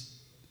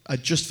 I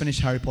just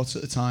finished Harry Potter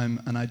at the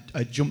time, and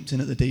I jumped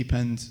in at the deep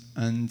end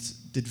and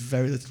did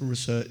very little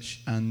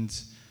research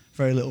and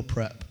very little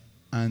prep,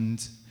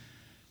 and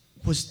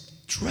was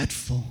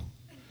dreadful.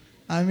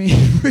 I mean,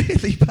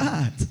 really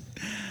bad.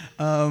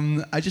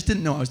 I just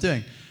didn't know what I was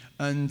doing.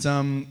 And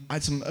I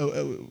had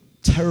some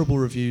terrible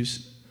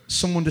reviews.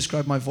 Someone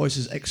described my voice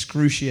as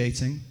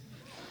excruciating.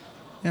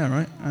 Yeah,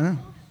 right, I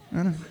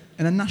know.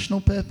 In a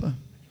national paper.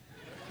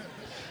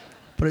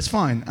 But it's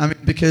fine. I mean,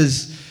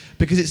 because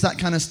it's that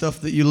kind of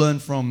stuff that you learn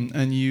from,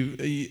 and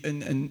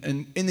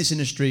and in this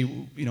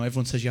industry,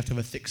 everyone says you have to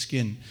have a thick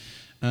skin,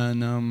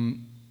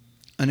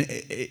 and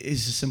it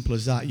is as simple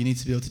as that. You need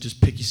to be able to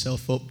just pick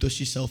yourself up, dust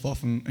yourself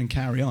off, and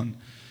carry on.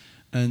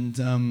 And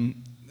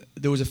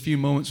there was a few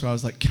moments where I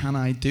was like, can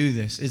I do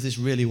this? Is this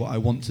really what I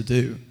want to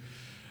do?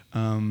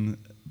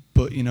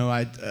 But I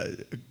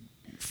had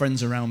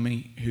friends around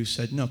me who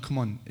said, no, come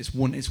on, it's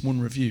one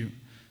review.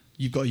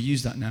 You've got to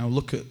use that now.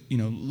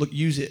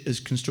 Use it as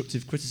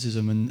constructive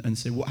criticism and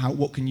say,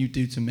 what can you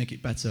do to make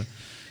it better?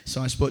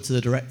 So I spoke to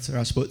the director,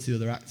 I spoke to the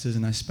other actors,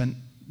 and I spent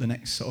the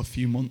next sort of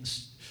few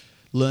months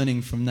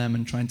learning from them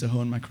and trying to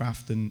hone my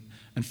craft and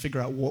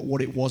figure out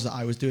what it was that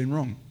I was doing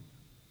wrong.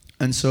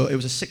 And so it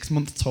was a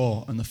 6-month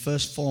tour, and the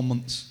first 4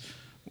 months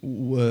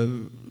were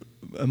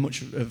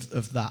much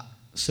of that,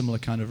 similar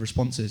kind of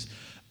responses.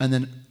 And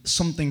then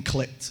something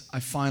clicked. I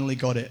finally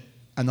got it.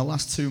 And the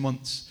last 2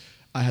 months,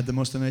 I had the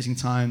most amazing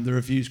time. The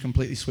reviews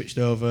completely switched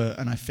over,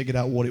 and I figured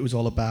out what it was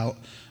all about.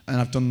 And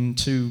I've done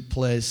 2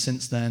 plays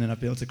since then, and I've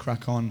been able to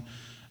crack on.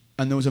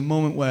 And there was a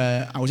moment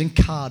where I was in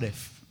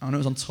Cardiff. I know it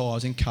was on tour. I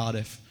was in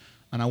Cardiff,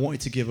 and I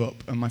wanted to give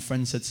up. And my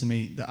friend said to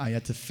me that I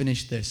had to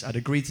finish this. I'd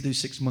agreed to do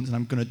 6 months, and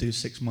I'm going to do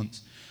 6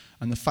 months.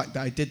 And the fact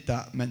that I did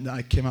that meant that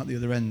I came out the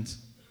other end,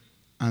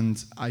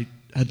 and I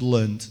had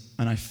learned,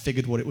 and I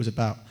figured what it was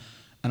about.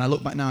 And I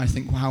look back now, I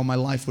think how my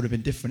life would have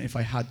been different if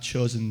I had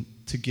chosen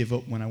to give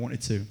up when I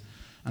wanted to.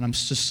 And I'm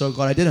just so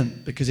glad I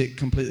didn't, because it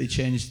completely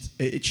changed.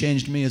 It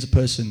changed me as a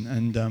person,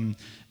 and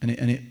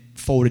it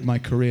forwarded my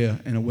career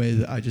in a way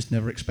that I just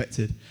never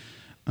expected.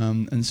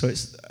 And so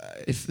it's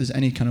if there's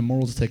any kind of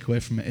moral to take away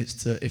from it, it's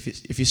to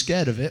if you're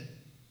scared of it,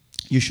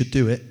 you should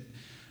do it.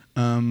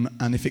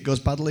 And if it goes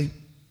badly,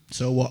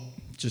 so what?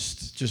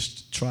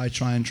 Just try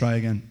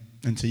again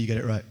until you get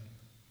it right.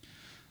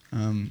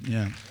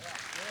 Yeah.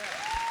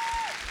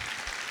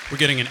 We're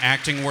getting an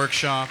acting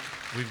workshop.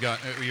 We've got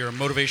you're a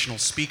motivational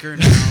speaker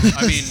now.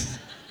 I mean,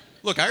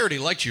 look, I already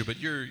liked you, but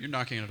you're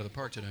knocking it out of the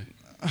park today.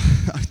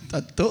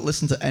 I don't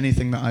listen to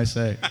anything that I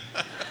say.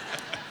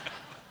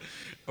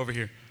 Over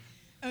here.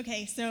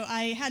 Okay, so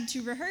I had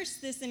to rehearse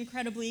this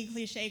incredibly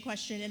cliche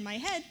question in my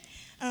head,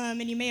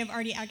 and you may have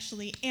already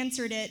actually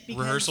answered it.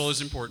 Because rehearsal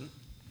is important.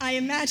 I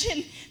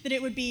imagine that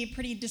it would be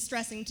pretty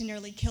distressing to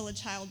nearly kill a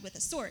child with a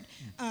sword.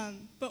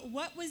 But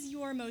what was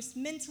your most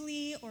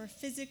mentally or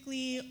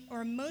physically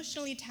or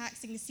emotionally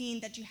taxing scene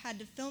that you had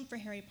to film for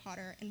Harry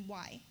Potter, and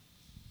why?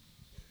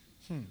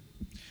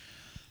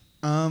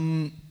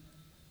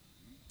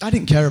 I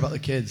didn't care about the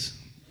kids.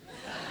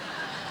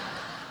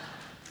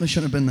 They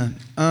shouldn't have been there.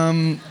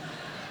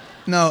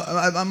 No,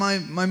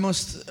 my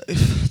most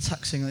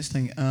taxing, let's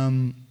think.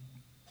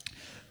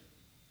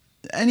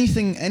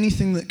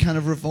 Anything that kind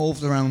of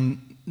revolved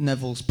around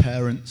Neville's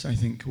parents, I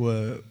think,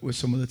 were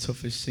some of the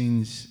toughest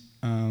scenes.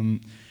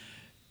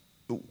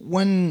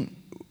 When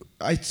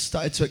I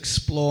started to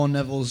explore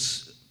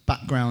Neville's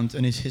background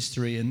and his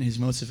history and his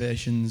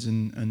motivations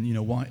and you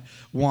know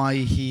why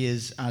he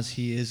is as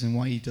he is and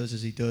why he does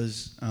as he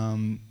does,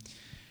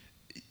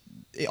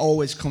 it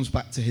always comes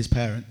back to his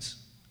parents.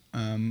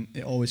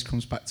 It always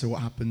comes back to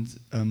what happened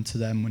to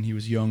them when he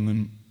was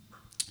young,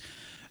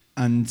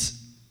 and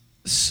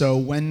so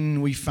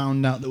when we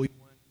found out that we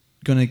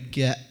weren't going to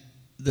get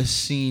the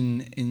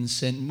scene in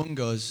St.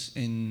 Mungo's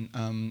in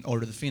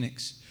Order of the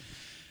Phoenix,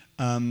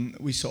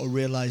 we sort of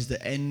realised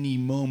that any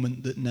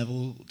moment that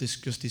Neville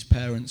discussed his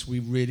parents, we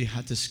really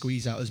had to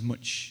squeeze out as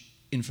much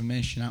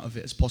information out of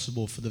it as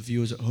possible for the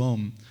viewers at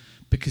home,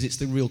 because it's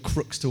the real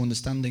crux to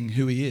understanding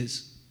who he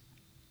is.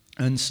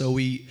 And so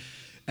we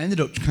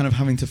ended up kind of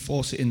having to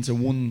force it into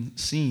one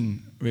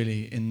scene,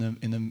 really, in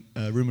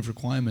the Room of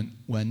Requirement,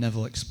 where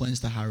Neville explains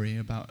to Harry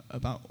about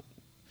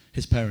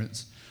his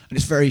parents. And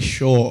it's very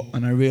short,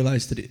 and I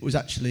realised that it was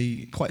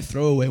actually quite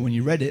throwaway when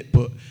you read it,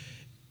 but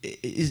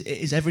it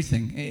is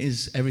everything. It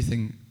is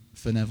everything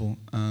for Neville.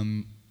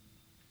 And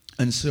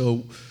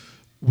so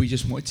we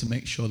just wanted to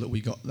make sure that we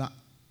got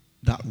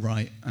that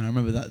right. And I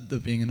remember that there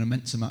being an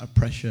immense amount of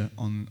pressure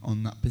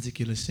on that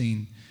particular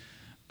scene,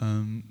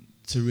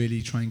 to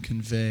really try and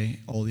convey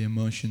all the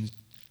emotions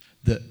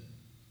that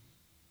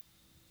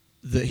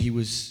he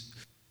was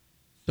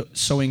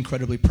so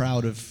incredibly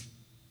proud of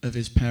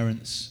his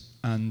parents,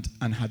 and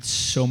had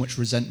so much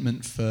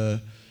resentment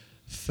for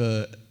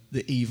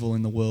the evil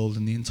in the world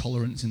and the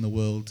intolerance in the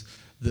world,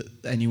 that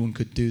anyone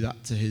could do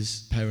that to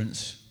his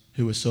parents,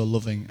 who were so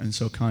loving and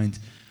so kind.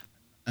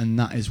 And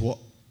that is what,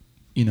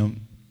 you know,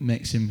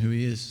 makes him who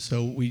he is.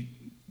 So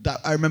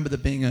I remember there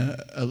being a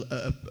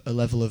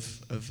level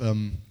of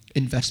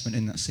investment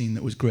in that scene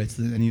that was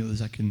greater than any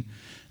others I can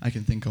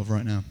think of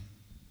right now.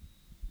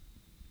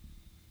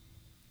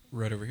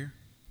 Right over here.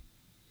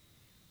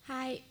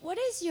 Hi, what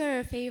is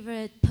your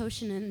favorite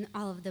potion in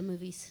all of the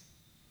movies?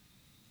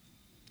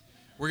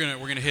 We're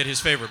gonna hit his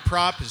favorite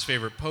prop, his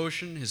favorite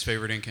potion, his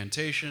favorite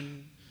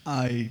incantation.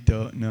 I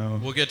don't know.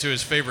 We'll get to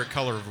his favorite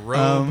color of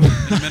robe in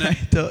a minute.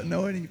 I don't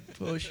know any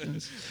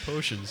potions.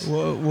 Potions.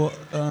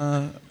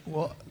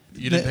 What?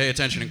 You didn't pay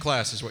attention in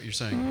class, is what you're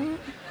saying.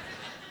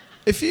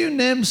 If you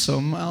name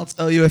some, I'll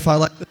tell you if I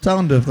like the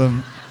sound of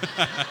them.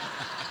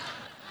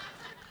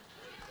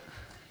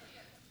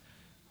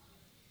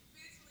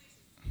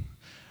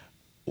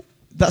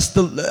 That's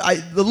the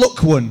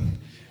luck one.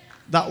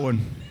 That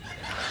one.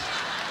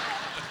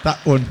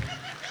 That one.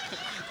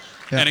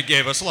 Yeah. And it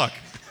gave us luck.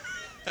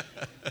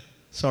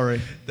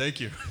 Sorry. Thank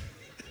you.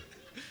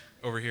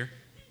 Over here.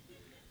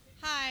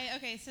 Hi.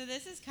 Okay, so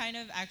this is kind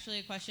of actually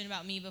a question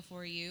about me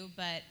before you,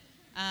 but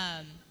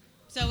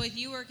so with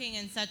you working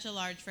in such a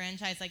large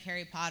franchise like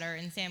Harry Potter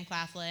and Sam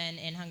Claflin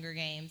in Hunger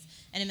Games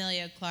and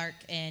Emilia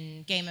Clarke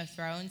in Game of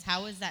Thrones,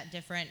 how was that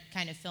different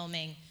kind of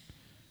filming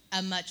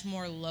a much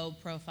more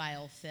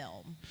low-profile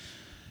film?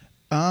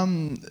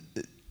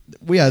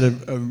 We had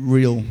a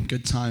real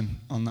good time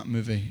on that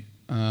movie.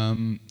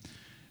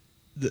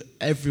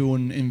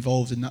 Everyone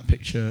involved in that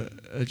picture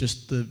are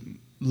just the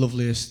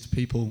loveliest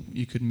people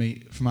you could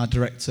meet. From our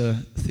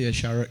director, Thea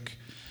Sharrock,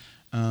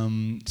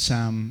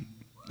 Sam,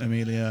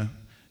 Amelia,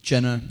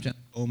 Jenna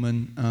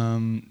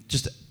Coleman,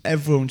 just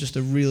everyone, just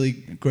a really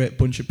great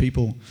bunch of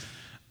people.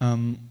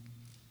 I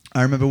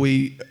remember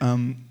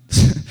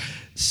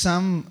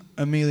Sam,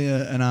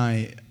 Amelia, and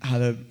I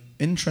had an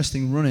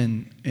interesting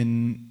run-in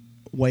in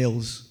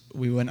Wales.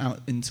 We went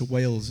out into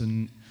Wales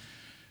and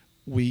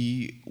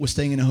we were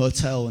staying in a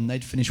hotel, and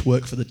they'd finished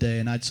work for the day,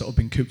 and I'd sort of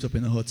been cooped up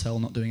in the hotel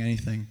not doing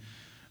anything.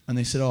 And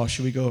they said, "Oh,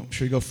 should we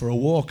go for a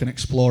walk and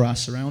explore our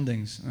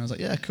surroundings?" And I was like,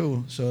 "Yeah,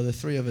 cool." So the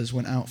three of us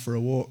went out for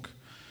a walk,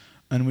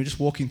 and we were just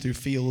walking through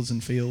fields,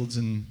 and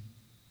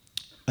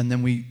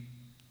then we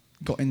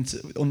got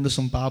under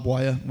some barbed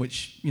wire,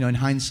 which, you know, in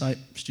hindsight,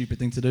 stupid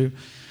thing to do.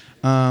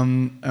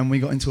 And we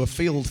got into a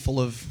field full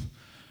of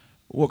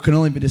what can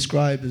only be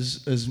described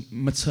as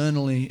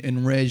maternally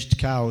enraged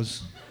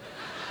cows.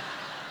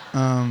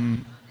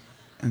 And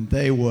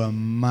they were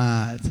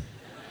mad.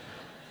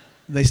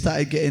 They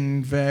started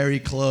getting very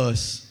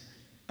close,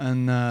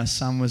 and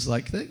Sam was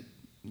like,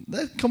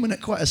 they're coming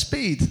at quite a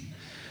speed.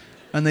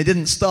 And they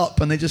didn't stop,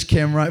 and they just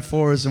came right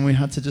for us, and we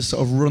had to just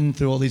sort of run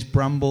through all these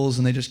brambles,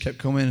 and they just kept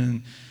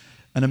coming,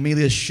 and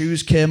Amelia's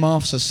shoes came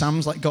off, so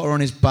Sam's like got her on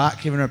his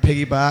back, giving her a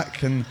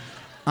piggyback, and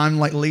I'm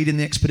like leading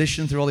the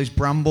expedition through all these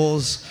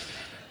brambles,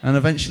 and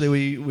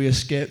eventually we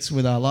escaped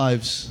with our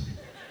lives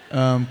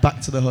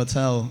back to the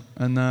hotel,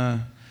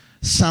 and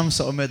Sam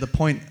sort of made the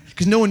point,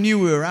 because no one knew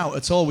we were out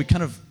at all. We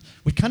kind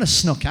of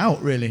snuck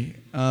out, really,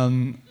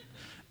 and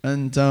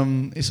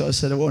he sort of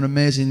said, "What an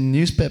amazing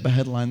newspaper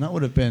headline that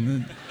would have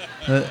been."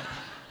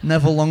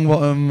 Neville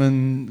Longbottom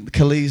and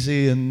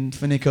Khaleesi and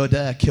Finnick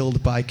Odair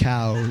killed by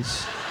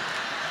cows.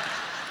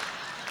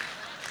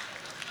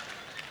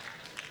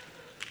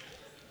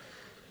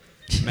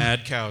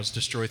 Mad cows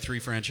destroy 3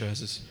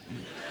 franchises.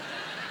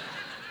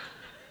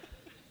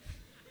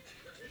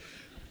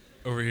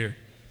 Over here.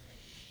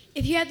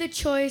 If you had the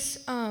choice,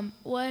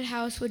 what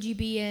house would you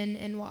be in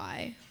and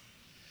why?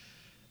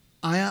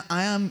 I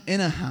am in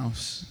a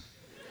house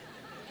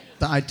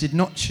that I did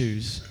not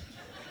choose.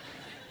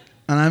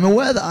 And I'm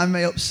aware that I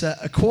may upset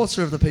a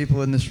quarter of the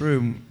people in this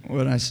room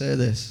when I say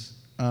this.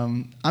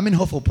 I'm in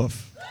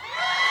Hufflepuff.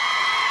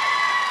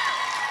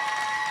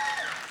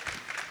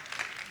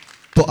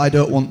 But I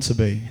don't want to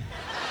be.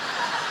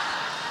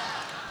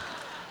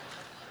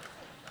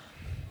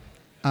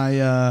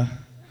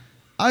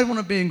 I want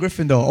to be in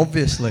Gryffindor,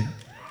 obviously.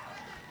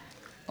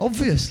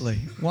 Obviously.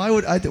 Why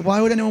would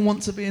anyone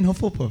want to be in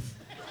Hufflepuff?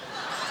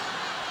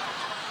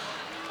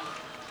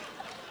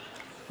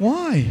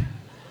 Why?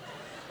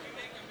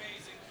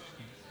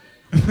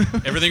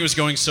 Everything was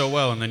going so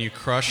well, and then you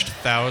crushed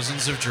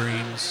thousands of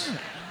dreams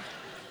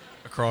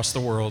across the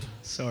world.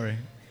 Sorry.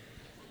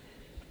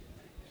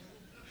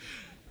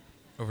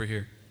 Over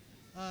here.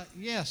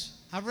 Yes,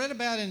 I've read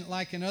about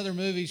in other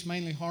movies,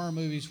 mainly horror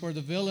movies, where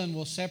the villain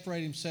will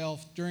separate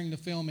himself during the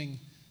filming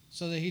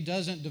so that he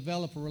doesn't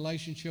develop a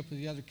relationship with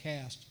the other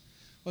cast.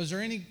 Was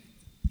there in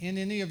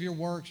any of your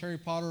works, Harry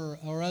Potter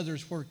or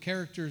others, where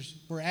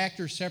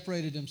actors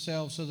separated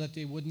themselves so that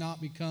they would not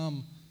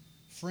become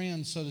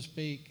friends, so to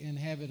speak, and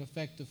have it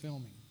affect the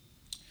filming?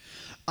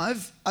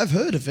 I've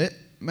heard of it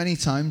many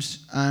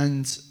times,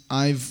 and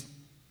I've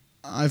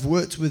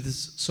worked with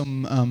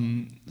some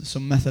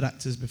method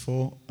actors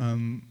before,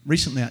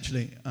 recently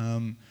actually,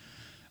 and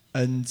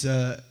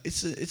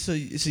it's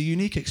a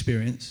unique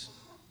experience,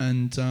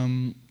 and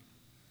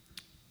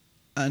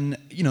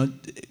you know,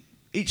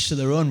 each to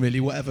their own really.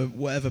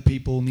 Whatever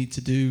people need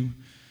to do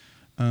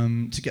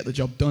to get the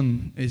job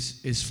done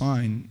is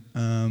fine.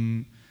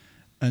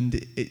 And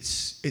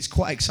it's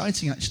quite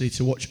exciting actually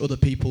to watch other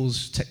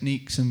people's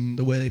techniques and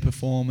the way they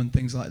perform and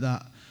things like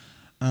that.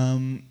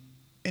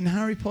 In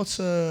Harry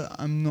Potter,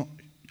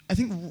 I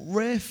think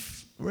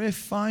Ralph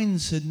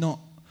Fiennes had not,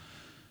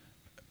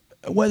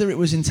 whether it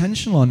was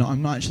intentional or not,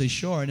 I'm not actually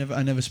sure.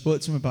 I never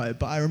spoke to him about it.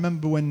 But I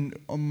remember when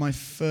on my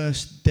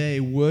first day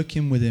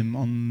working with him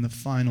on the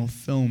final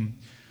film,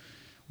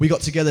 we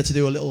got together to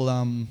do a little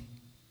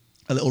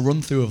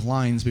run through of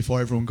lines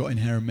before everyone got in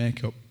hair and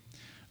makeup.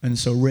 And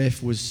so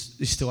Rafe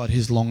he still had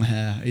his long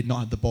hair. He'd not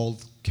had the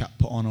bald cap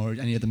put on or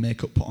any of the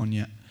makeup put on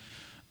yet.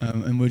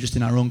 And we were just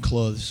in our own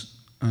clothes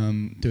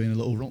doing a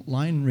little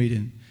line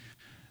reading.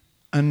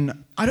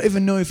 And I don't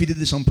even know if he did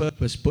this on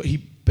purpose, but he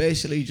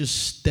basically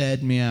just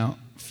stared me out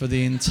for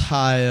the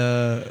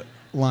entire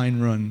line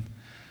run.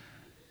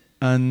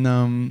 And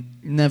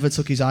never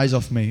took his eyes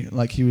off me,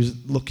 like he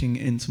was looking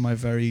into my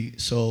very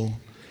soul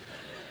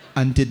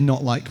and did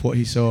not like what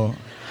he saw.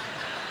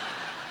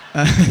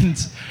 And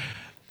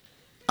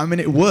I mean,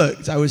 it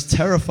worked. I was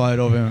terrified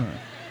of him.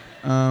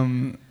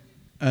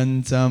 Then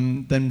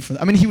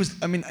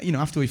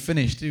after we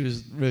finished, he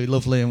was really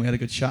lovely and we had a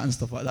good chat and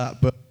stuff like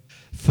that. But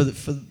for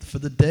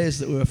the days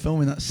that we were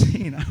filming that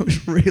scene, I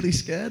was really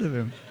scared of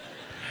him.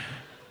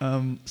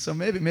 So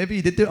maybe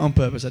he did do it on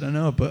purpose. I don't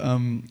know, but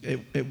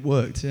it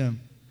worked. Yeah.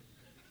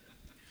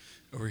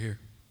 Over here.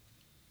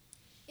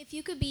 If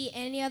you could be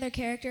any other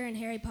character in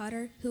Harry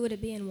Potter, who would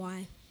it be and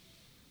why?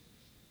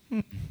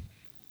 I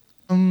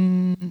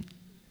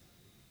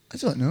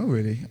don't know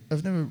really.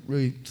 I've never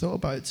really thought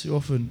about it too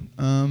often.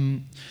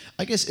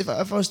 I guess if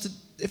I was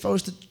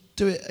to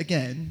do it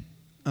again,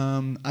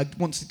 I'd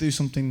want to do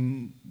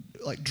something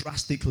like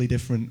drastically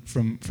different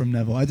from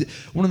Neville.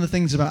 One of the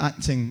things about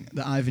acting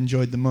that I've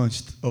enjoyed the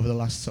most over the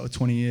last sort of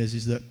 20 years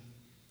is that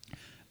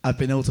I've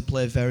been able to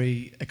play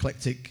very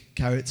eclectic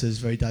characters,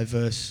 very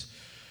diverse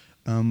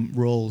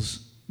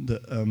roles.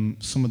 That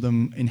some of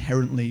them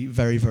inherently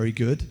very, very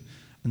good,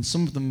 and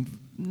some of them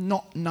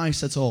not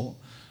nice at all.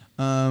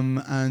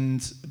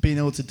 And being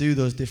able to do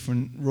those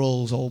different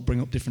roles all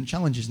bring up different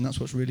challenges, and that's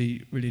what's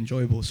really, really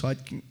enjoyable. So I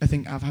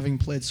think having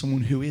played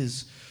someone who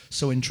is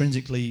so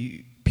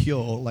intrinsically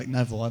pure, like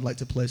Neville, I'd like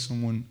to play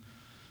someone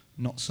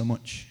not so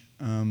much.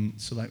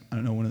 So like, I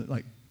don't know, one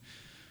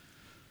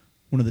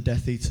of the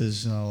Death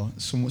Eaters, or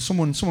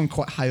someone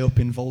quite high up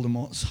in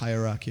Voldemort's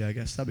hierarchy, I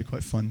guess. That'd be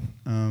quite fun.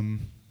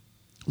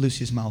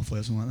 Lucius Malfoy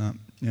or something like that.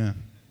 Yeah.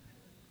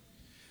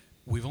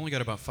 We've only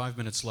got about 5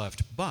 minutes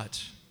left,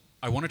 but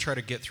I want to try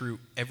to get through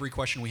every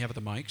question we have at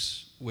the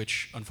mics,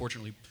 which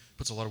unfortunately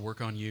puts a lot of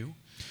work on you.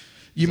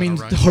 You mean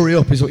right? Hurry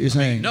up is what you're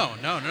saying? No.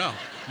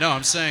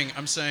 I'm saying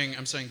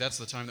that's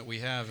the time that we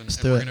have, and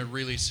we're going to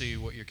really see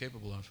what you're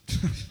capable of.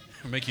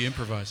 Make you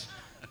improvise.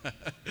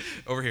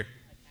 Over here.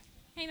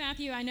 Hey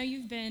Matthew, I know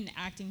you've been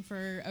acting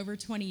for over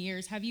 20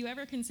 years. Have you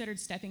ever considered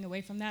stepping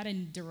away from that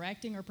and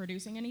directing or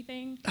producing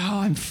anything? Oh,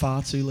 I'm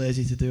far too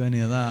lazy to do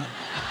any of that.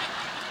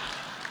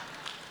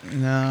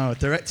 No,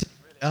 directing is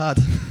really hard.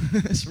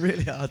 It's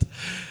really hard.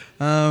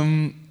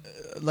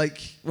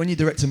 Like when you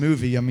direct a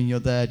movie, I mean, you're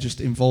there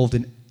just involved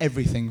in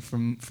everything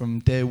from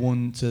day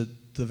one to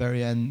the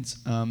very end,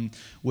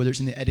 whether it's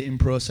in the editing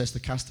process, the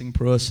casting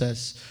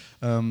process.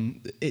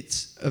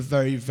 It's a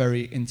very,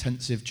 very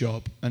intensive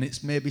job, and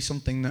it's maybe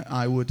something that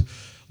I would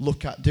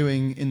look at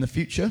doing in the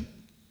future.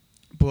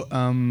 But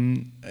I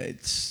mean,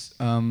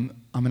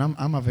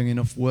 I'm having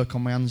enough work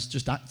on my hands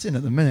just acting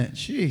at the minute.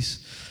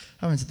 Jeez,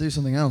 having to do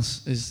something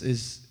else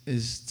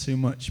is too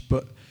much.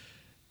 But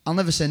I'll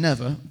never say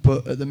never.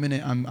 But at the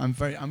minute, I'm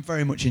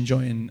very much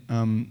enjoying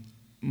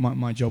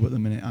my job at the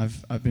minute.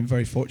 I've been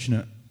very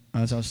fortunate,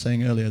 as I was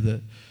saying earlier,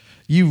 that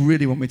you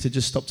really want me to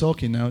just stop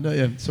talking now, don't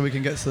you? So we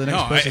can get to the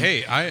next person.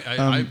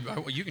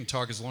 You can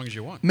talk as long as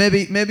you want.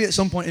 Maybe at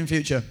some point in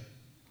future,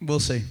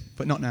 we'll see,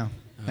 but not now.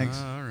 Thanks.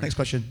 All right. Next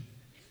question.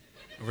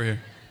 Over here.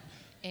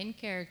 In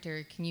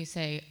character, can you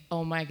say,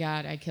 "Oh my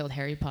God, I killed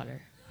Harry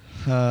Potter"?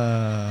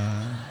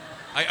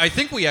 I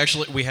think we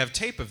have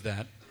tape of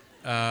that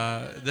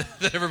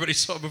that everybody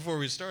saw before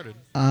we started.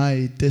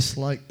 I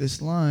dislike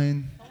this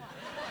line.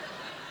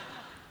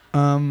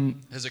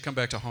 Has it come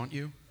back to haunt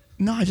you?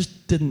 No, I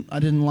just didn't. I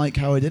didn't like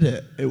how I did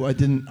it. I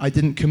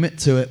didn't commit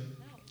to it,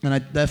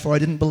 and therefore I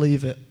didn't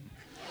believe it.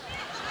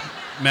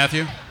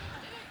 Matthew,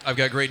 I've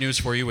got great news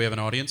for you. We have an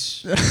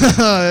audience.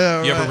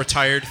 Yeah, you have a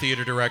retired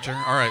theater director.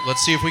 All right,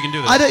 let's see if we can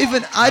do this.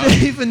 I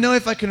don't even know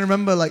if I can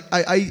remember. Like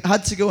I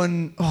had to go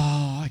and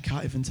I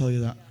can't even tell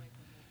you that.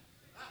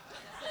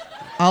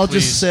 I'll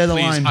just say the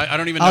line. I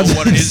don't even know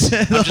what it is.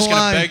 I'm just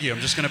going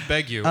to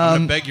beg you. I'm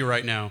going to beg you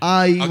right now.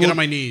 I'll get on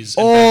my knees.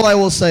 All I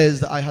will say is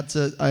that I had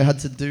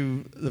to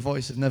do the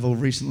voice of Neville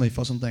recently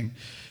for something,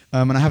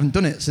 and I haven't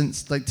done it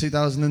since like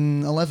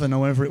 2011 or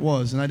whatever it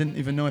was, and I didn't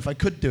even know if I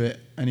could do it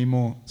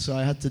anymore. So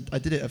I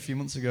did it a few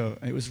months ago,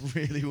 and it was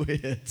really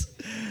weird.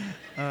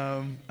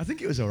 I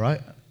think it was all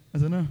right. I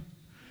don't know.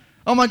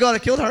 Oh my God! I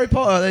killed Harry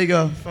Potter. There you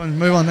go. Fine.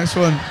 Move on. Next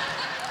one.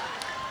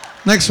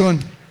 Next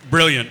one.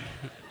 Brilliant.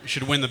 You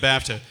should win the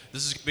BAFTA.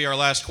 This is going to be our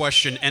last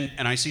question,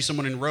 and I see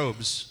someone in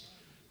robes.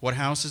 What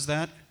house is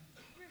that?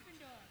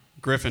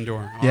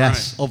 Gryffindor. All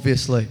yes, right.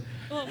 Obviously.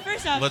 Well,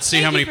 first off, let's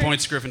see how many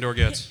points Gryffindor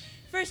gets.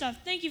 First off,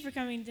 thank you for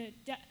coming to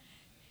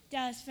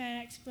Dallas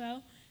Fan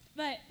Expo.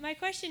 But my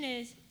question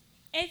is,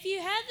 if you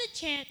had the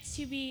chance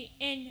to be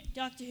in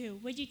Doctor Who,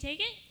 would you take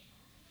it?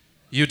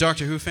 You a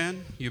Doctor Who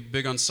fan? You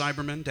big on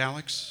Cybermen,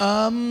 Daleks?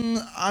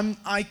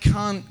 I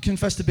can't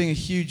confess to being a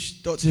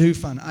huge Doctor Who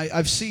fan.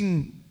 I've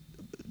seen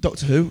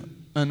Doctor Who,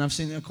 and I've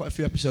seen quite a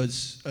few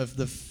episodes of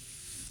the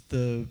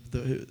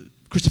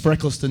Christopher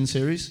Eccleston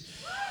series.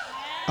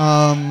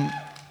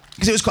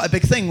 Because it was quite a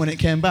big thing when it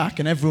came back,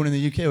 and everyone in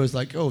the UK was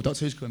like, "Oh,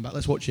 Doctor Who's coming back,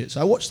 let's watch it." So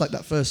I watched like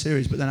that first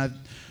series, but then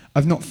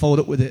I've not followed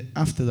up with it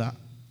after that.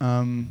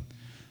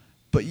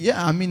 But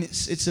yeah, I mean,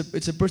 it's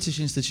a British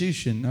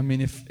institution. I mean,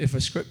 if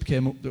a script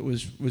came up that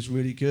was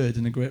really good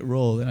and a great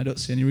role, then I don't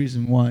see any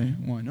reason why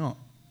not.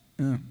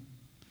 Yeah.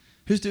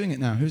 Who's doing it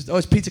now?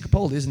 It's Peter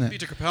Capaldi, isn't it?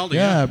 Peter Capaldi.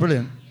 Yeah,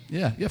 brilliant.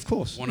 Yeah, of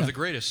course. One of the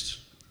greatest.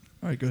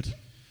 Very good.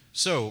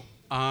 So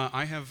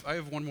I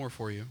have one more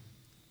for you.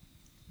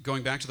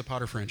 Going back to the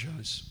Potter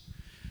franchise,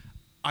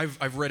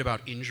 I've read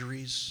about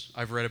injuries.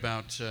 I've read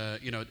about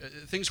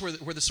things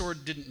where the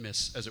sword didn't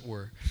miss, as it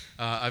were.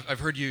 I've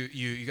heard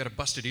you got a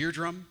busted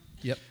eardrum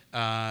Yep.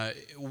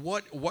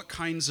 What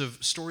kinds of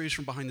stories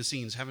from behind the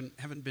scenes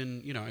haven't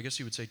been, I guess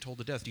you would say, told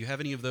to death? Do you have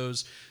any of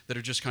those that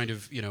are just kind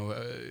of,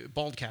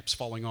 bald caps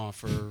falling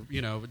off, or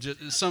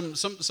just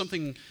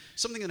something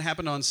that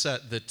happened on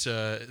set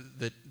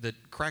that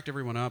cracked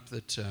everyone up,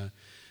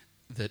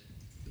 that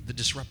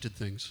disrupted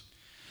things?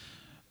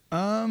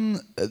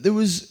 There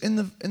was in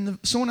the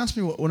someone asked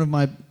me what one of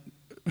my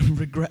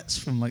regrets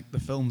from like the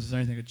films is,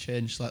 anything had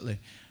changed slightly,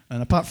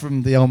 and apart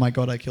from the "Oh my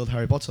God, I killed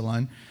Harry Potter"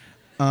 line.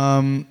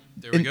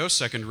 There we go,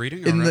 second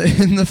reading.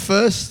 In the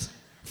first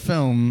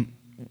film,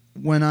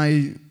 when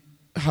I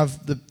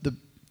have the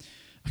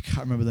I can't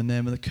remember the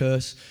name of the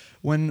curse.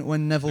 When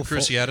Neville the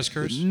Cruciatus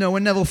curse? No,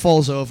 when Neville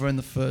falls over in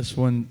the first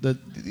one.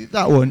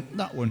 That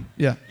one.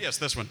 Yeah. Yes,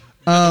 this one.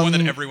 The one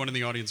that everyone in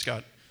the audience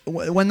got.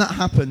 When that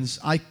happens,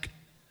 I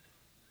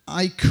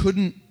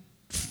couldn't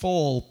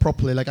fall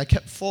properly. Like, I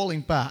kept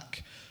falling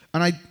back,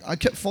 and I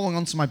kept falling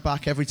onto my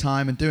back every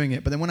time and doing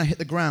it. But then when I hit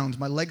the ground,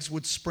 my legs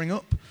would spring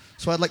up.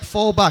 So I'd like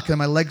fall back, and then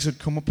my legs would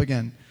come up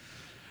again.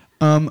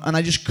 And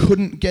I just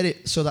couldn't get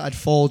it so that I'd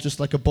fall just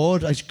like a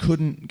board. I just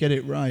couldn't get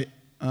it right.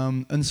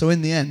 And so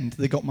in the end,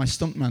 they got my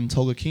stuntman,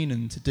 Tolga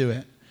Keenan, to do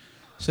it.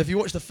 So if you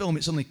watch the film,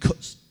 it suddenly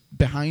cuts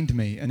behind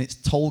me, and it's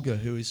Tolga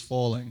who is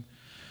falling.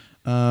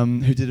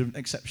 Who did an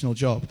exceptional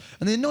job.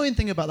 And the annoying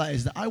thing about that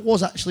is that I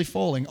was actually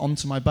falling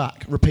onto my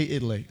back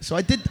repeatedly. So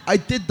I did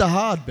the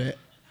hard bit,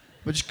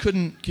 but just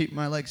couldn't keep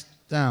my legs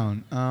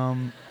down.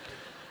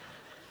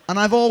 And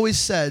I've always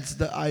said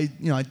that I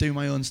do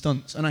my own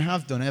stunts, and I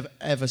have done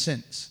ever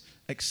since,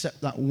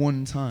 except that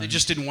one time. They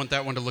just didn't want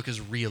that one to look as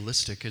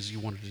realistic as you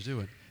wanted to do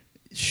it.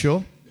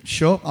 Sure,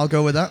 I'll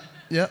go with that.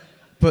 Yeah,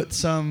 but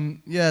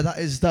that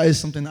is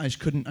something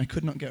that I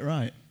could not get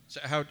right. So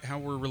how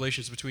were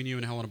relations between you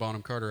and Helena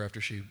Bonham Carter after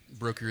she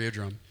broke your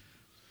eardrum?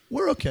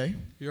 We're okay.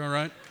 You all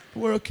right?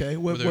 We're okay.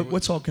 We're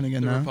talking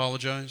again now.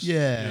 Apologize?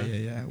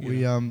 Yeah.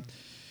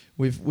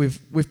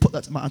 We've put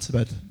that matter to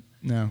bed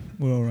now.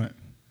 We're all right.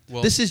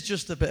 Well, this is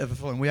just a bit of a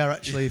fun. We are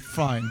actually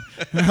fine.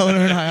 Helena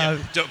and I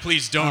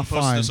please don't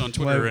post this on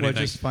Twitter or anything.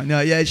 We're just fine. No,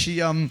 yeah,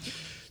 she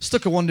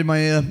stuck a wand in my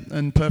ear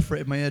and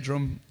perforated my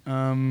eardrum.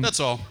 That's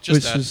all.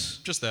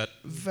 Just that.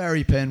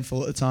 Very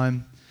painful at the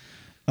time.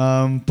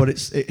 But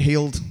it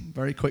healed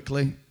very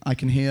quickly. I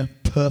can hear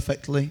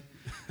perfectly,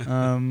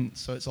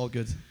 so it's all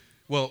good.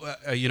 Well,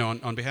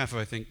 on behalf of,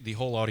 I think, the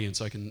whole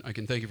audience, I can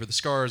thank you for the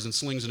scars and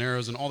slings and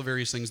arrows and all the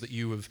various things that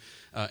you have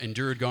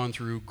endured, gone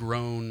through,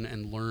 grown,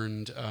 and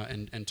learned,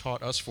 and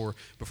taught us for.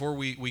 Before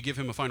we give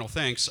him a final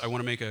thanks, I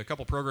want to make a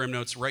couple program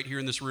notes right here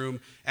in this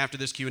room. After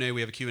this Q&A, we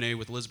have a Q&A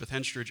with Elizabeth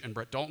Henstridge and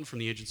Brett Dalton from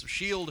the Agents of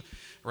S.H.I.E.L.D.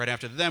 Right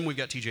after them, we've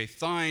got TJ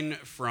Thine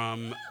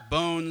from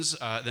Bones.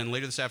 Then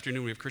later this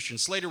afternoon, we have Christian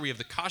Slater. We have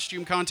the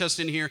costume contest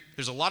in here.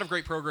 There's a lot of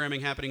great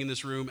programming happening in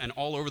this room and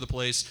all over the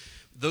place.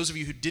 Those of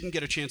you who didn't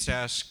get a chance to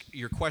ask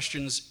your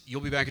questions, you'll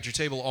be back at your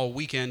table all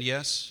weekend,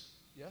 yes?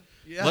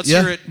 Yeah. Let's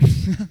hear it.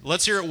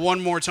 Let's hear it one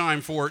more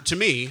time for, to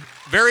me,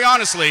 very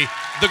honestly,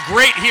 the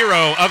great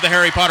hero of the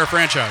Harry Potter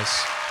franchise.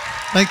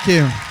 Thank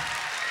you.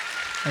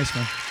 Thanks,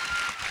 man.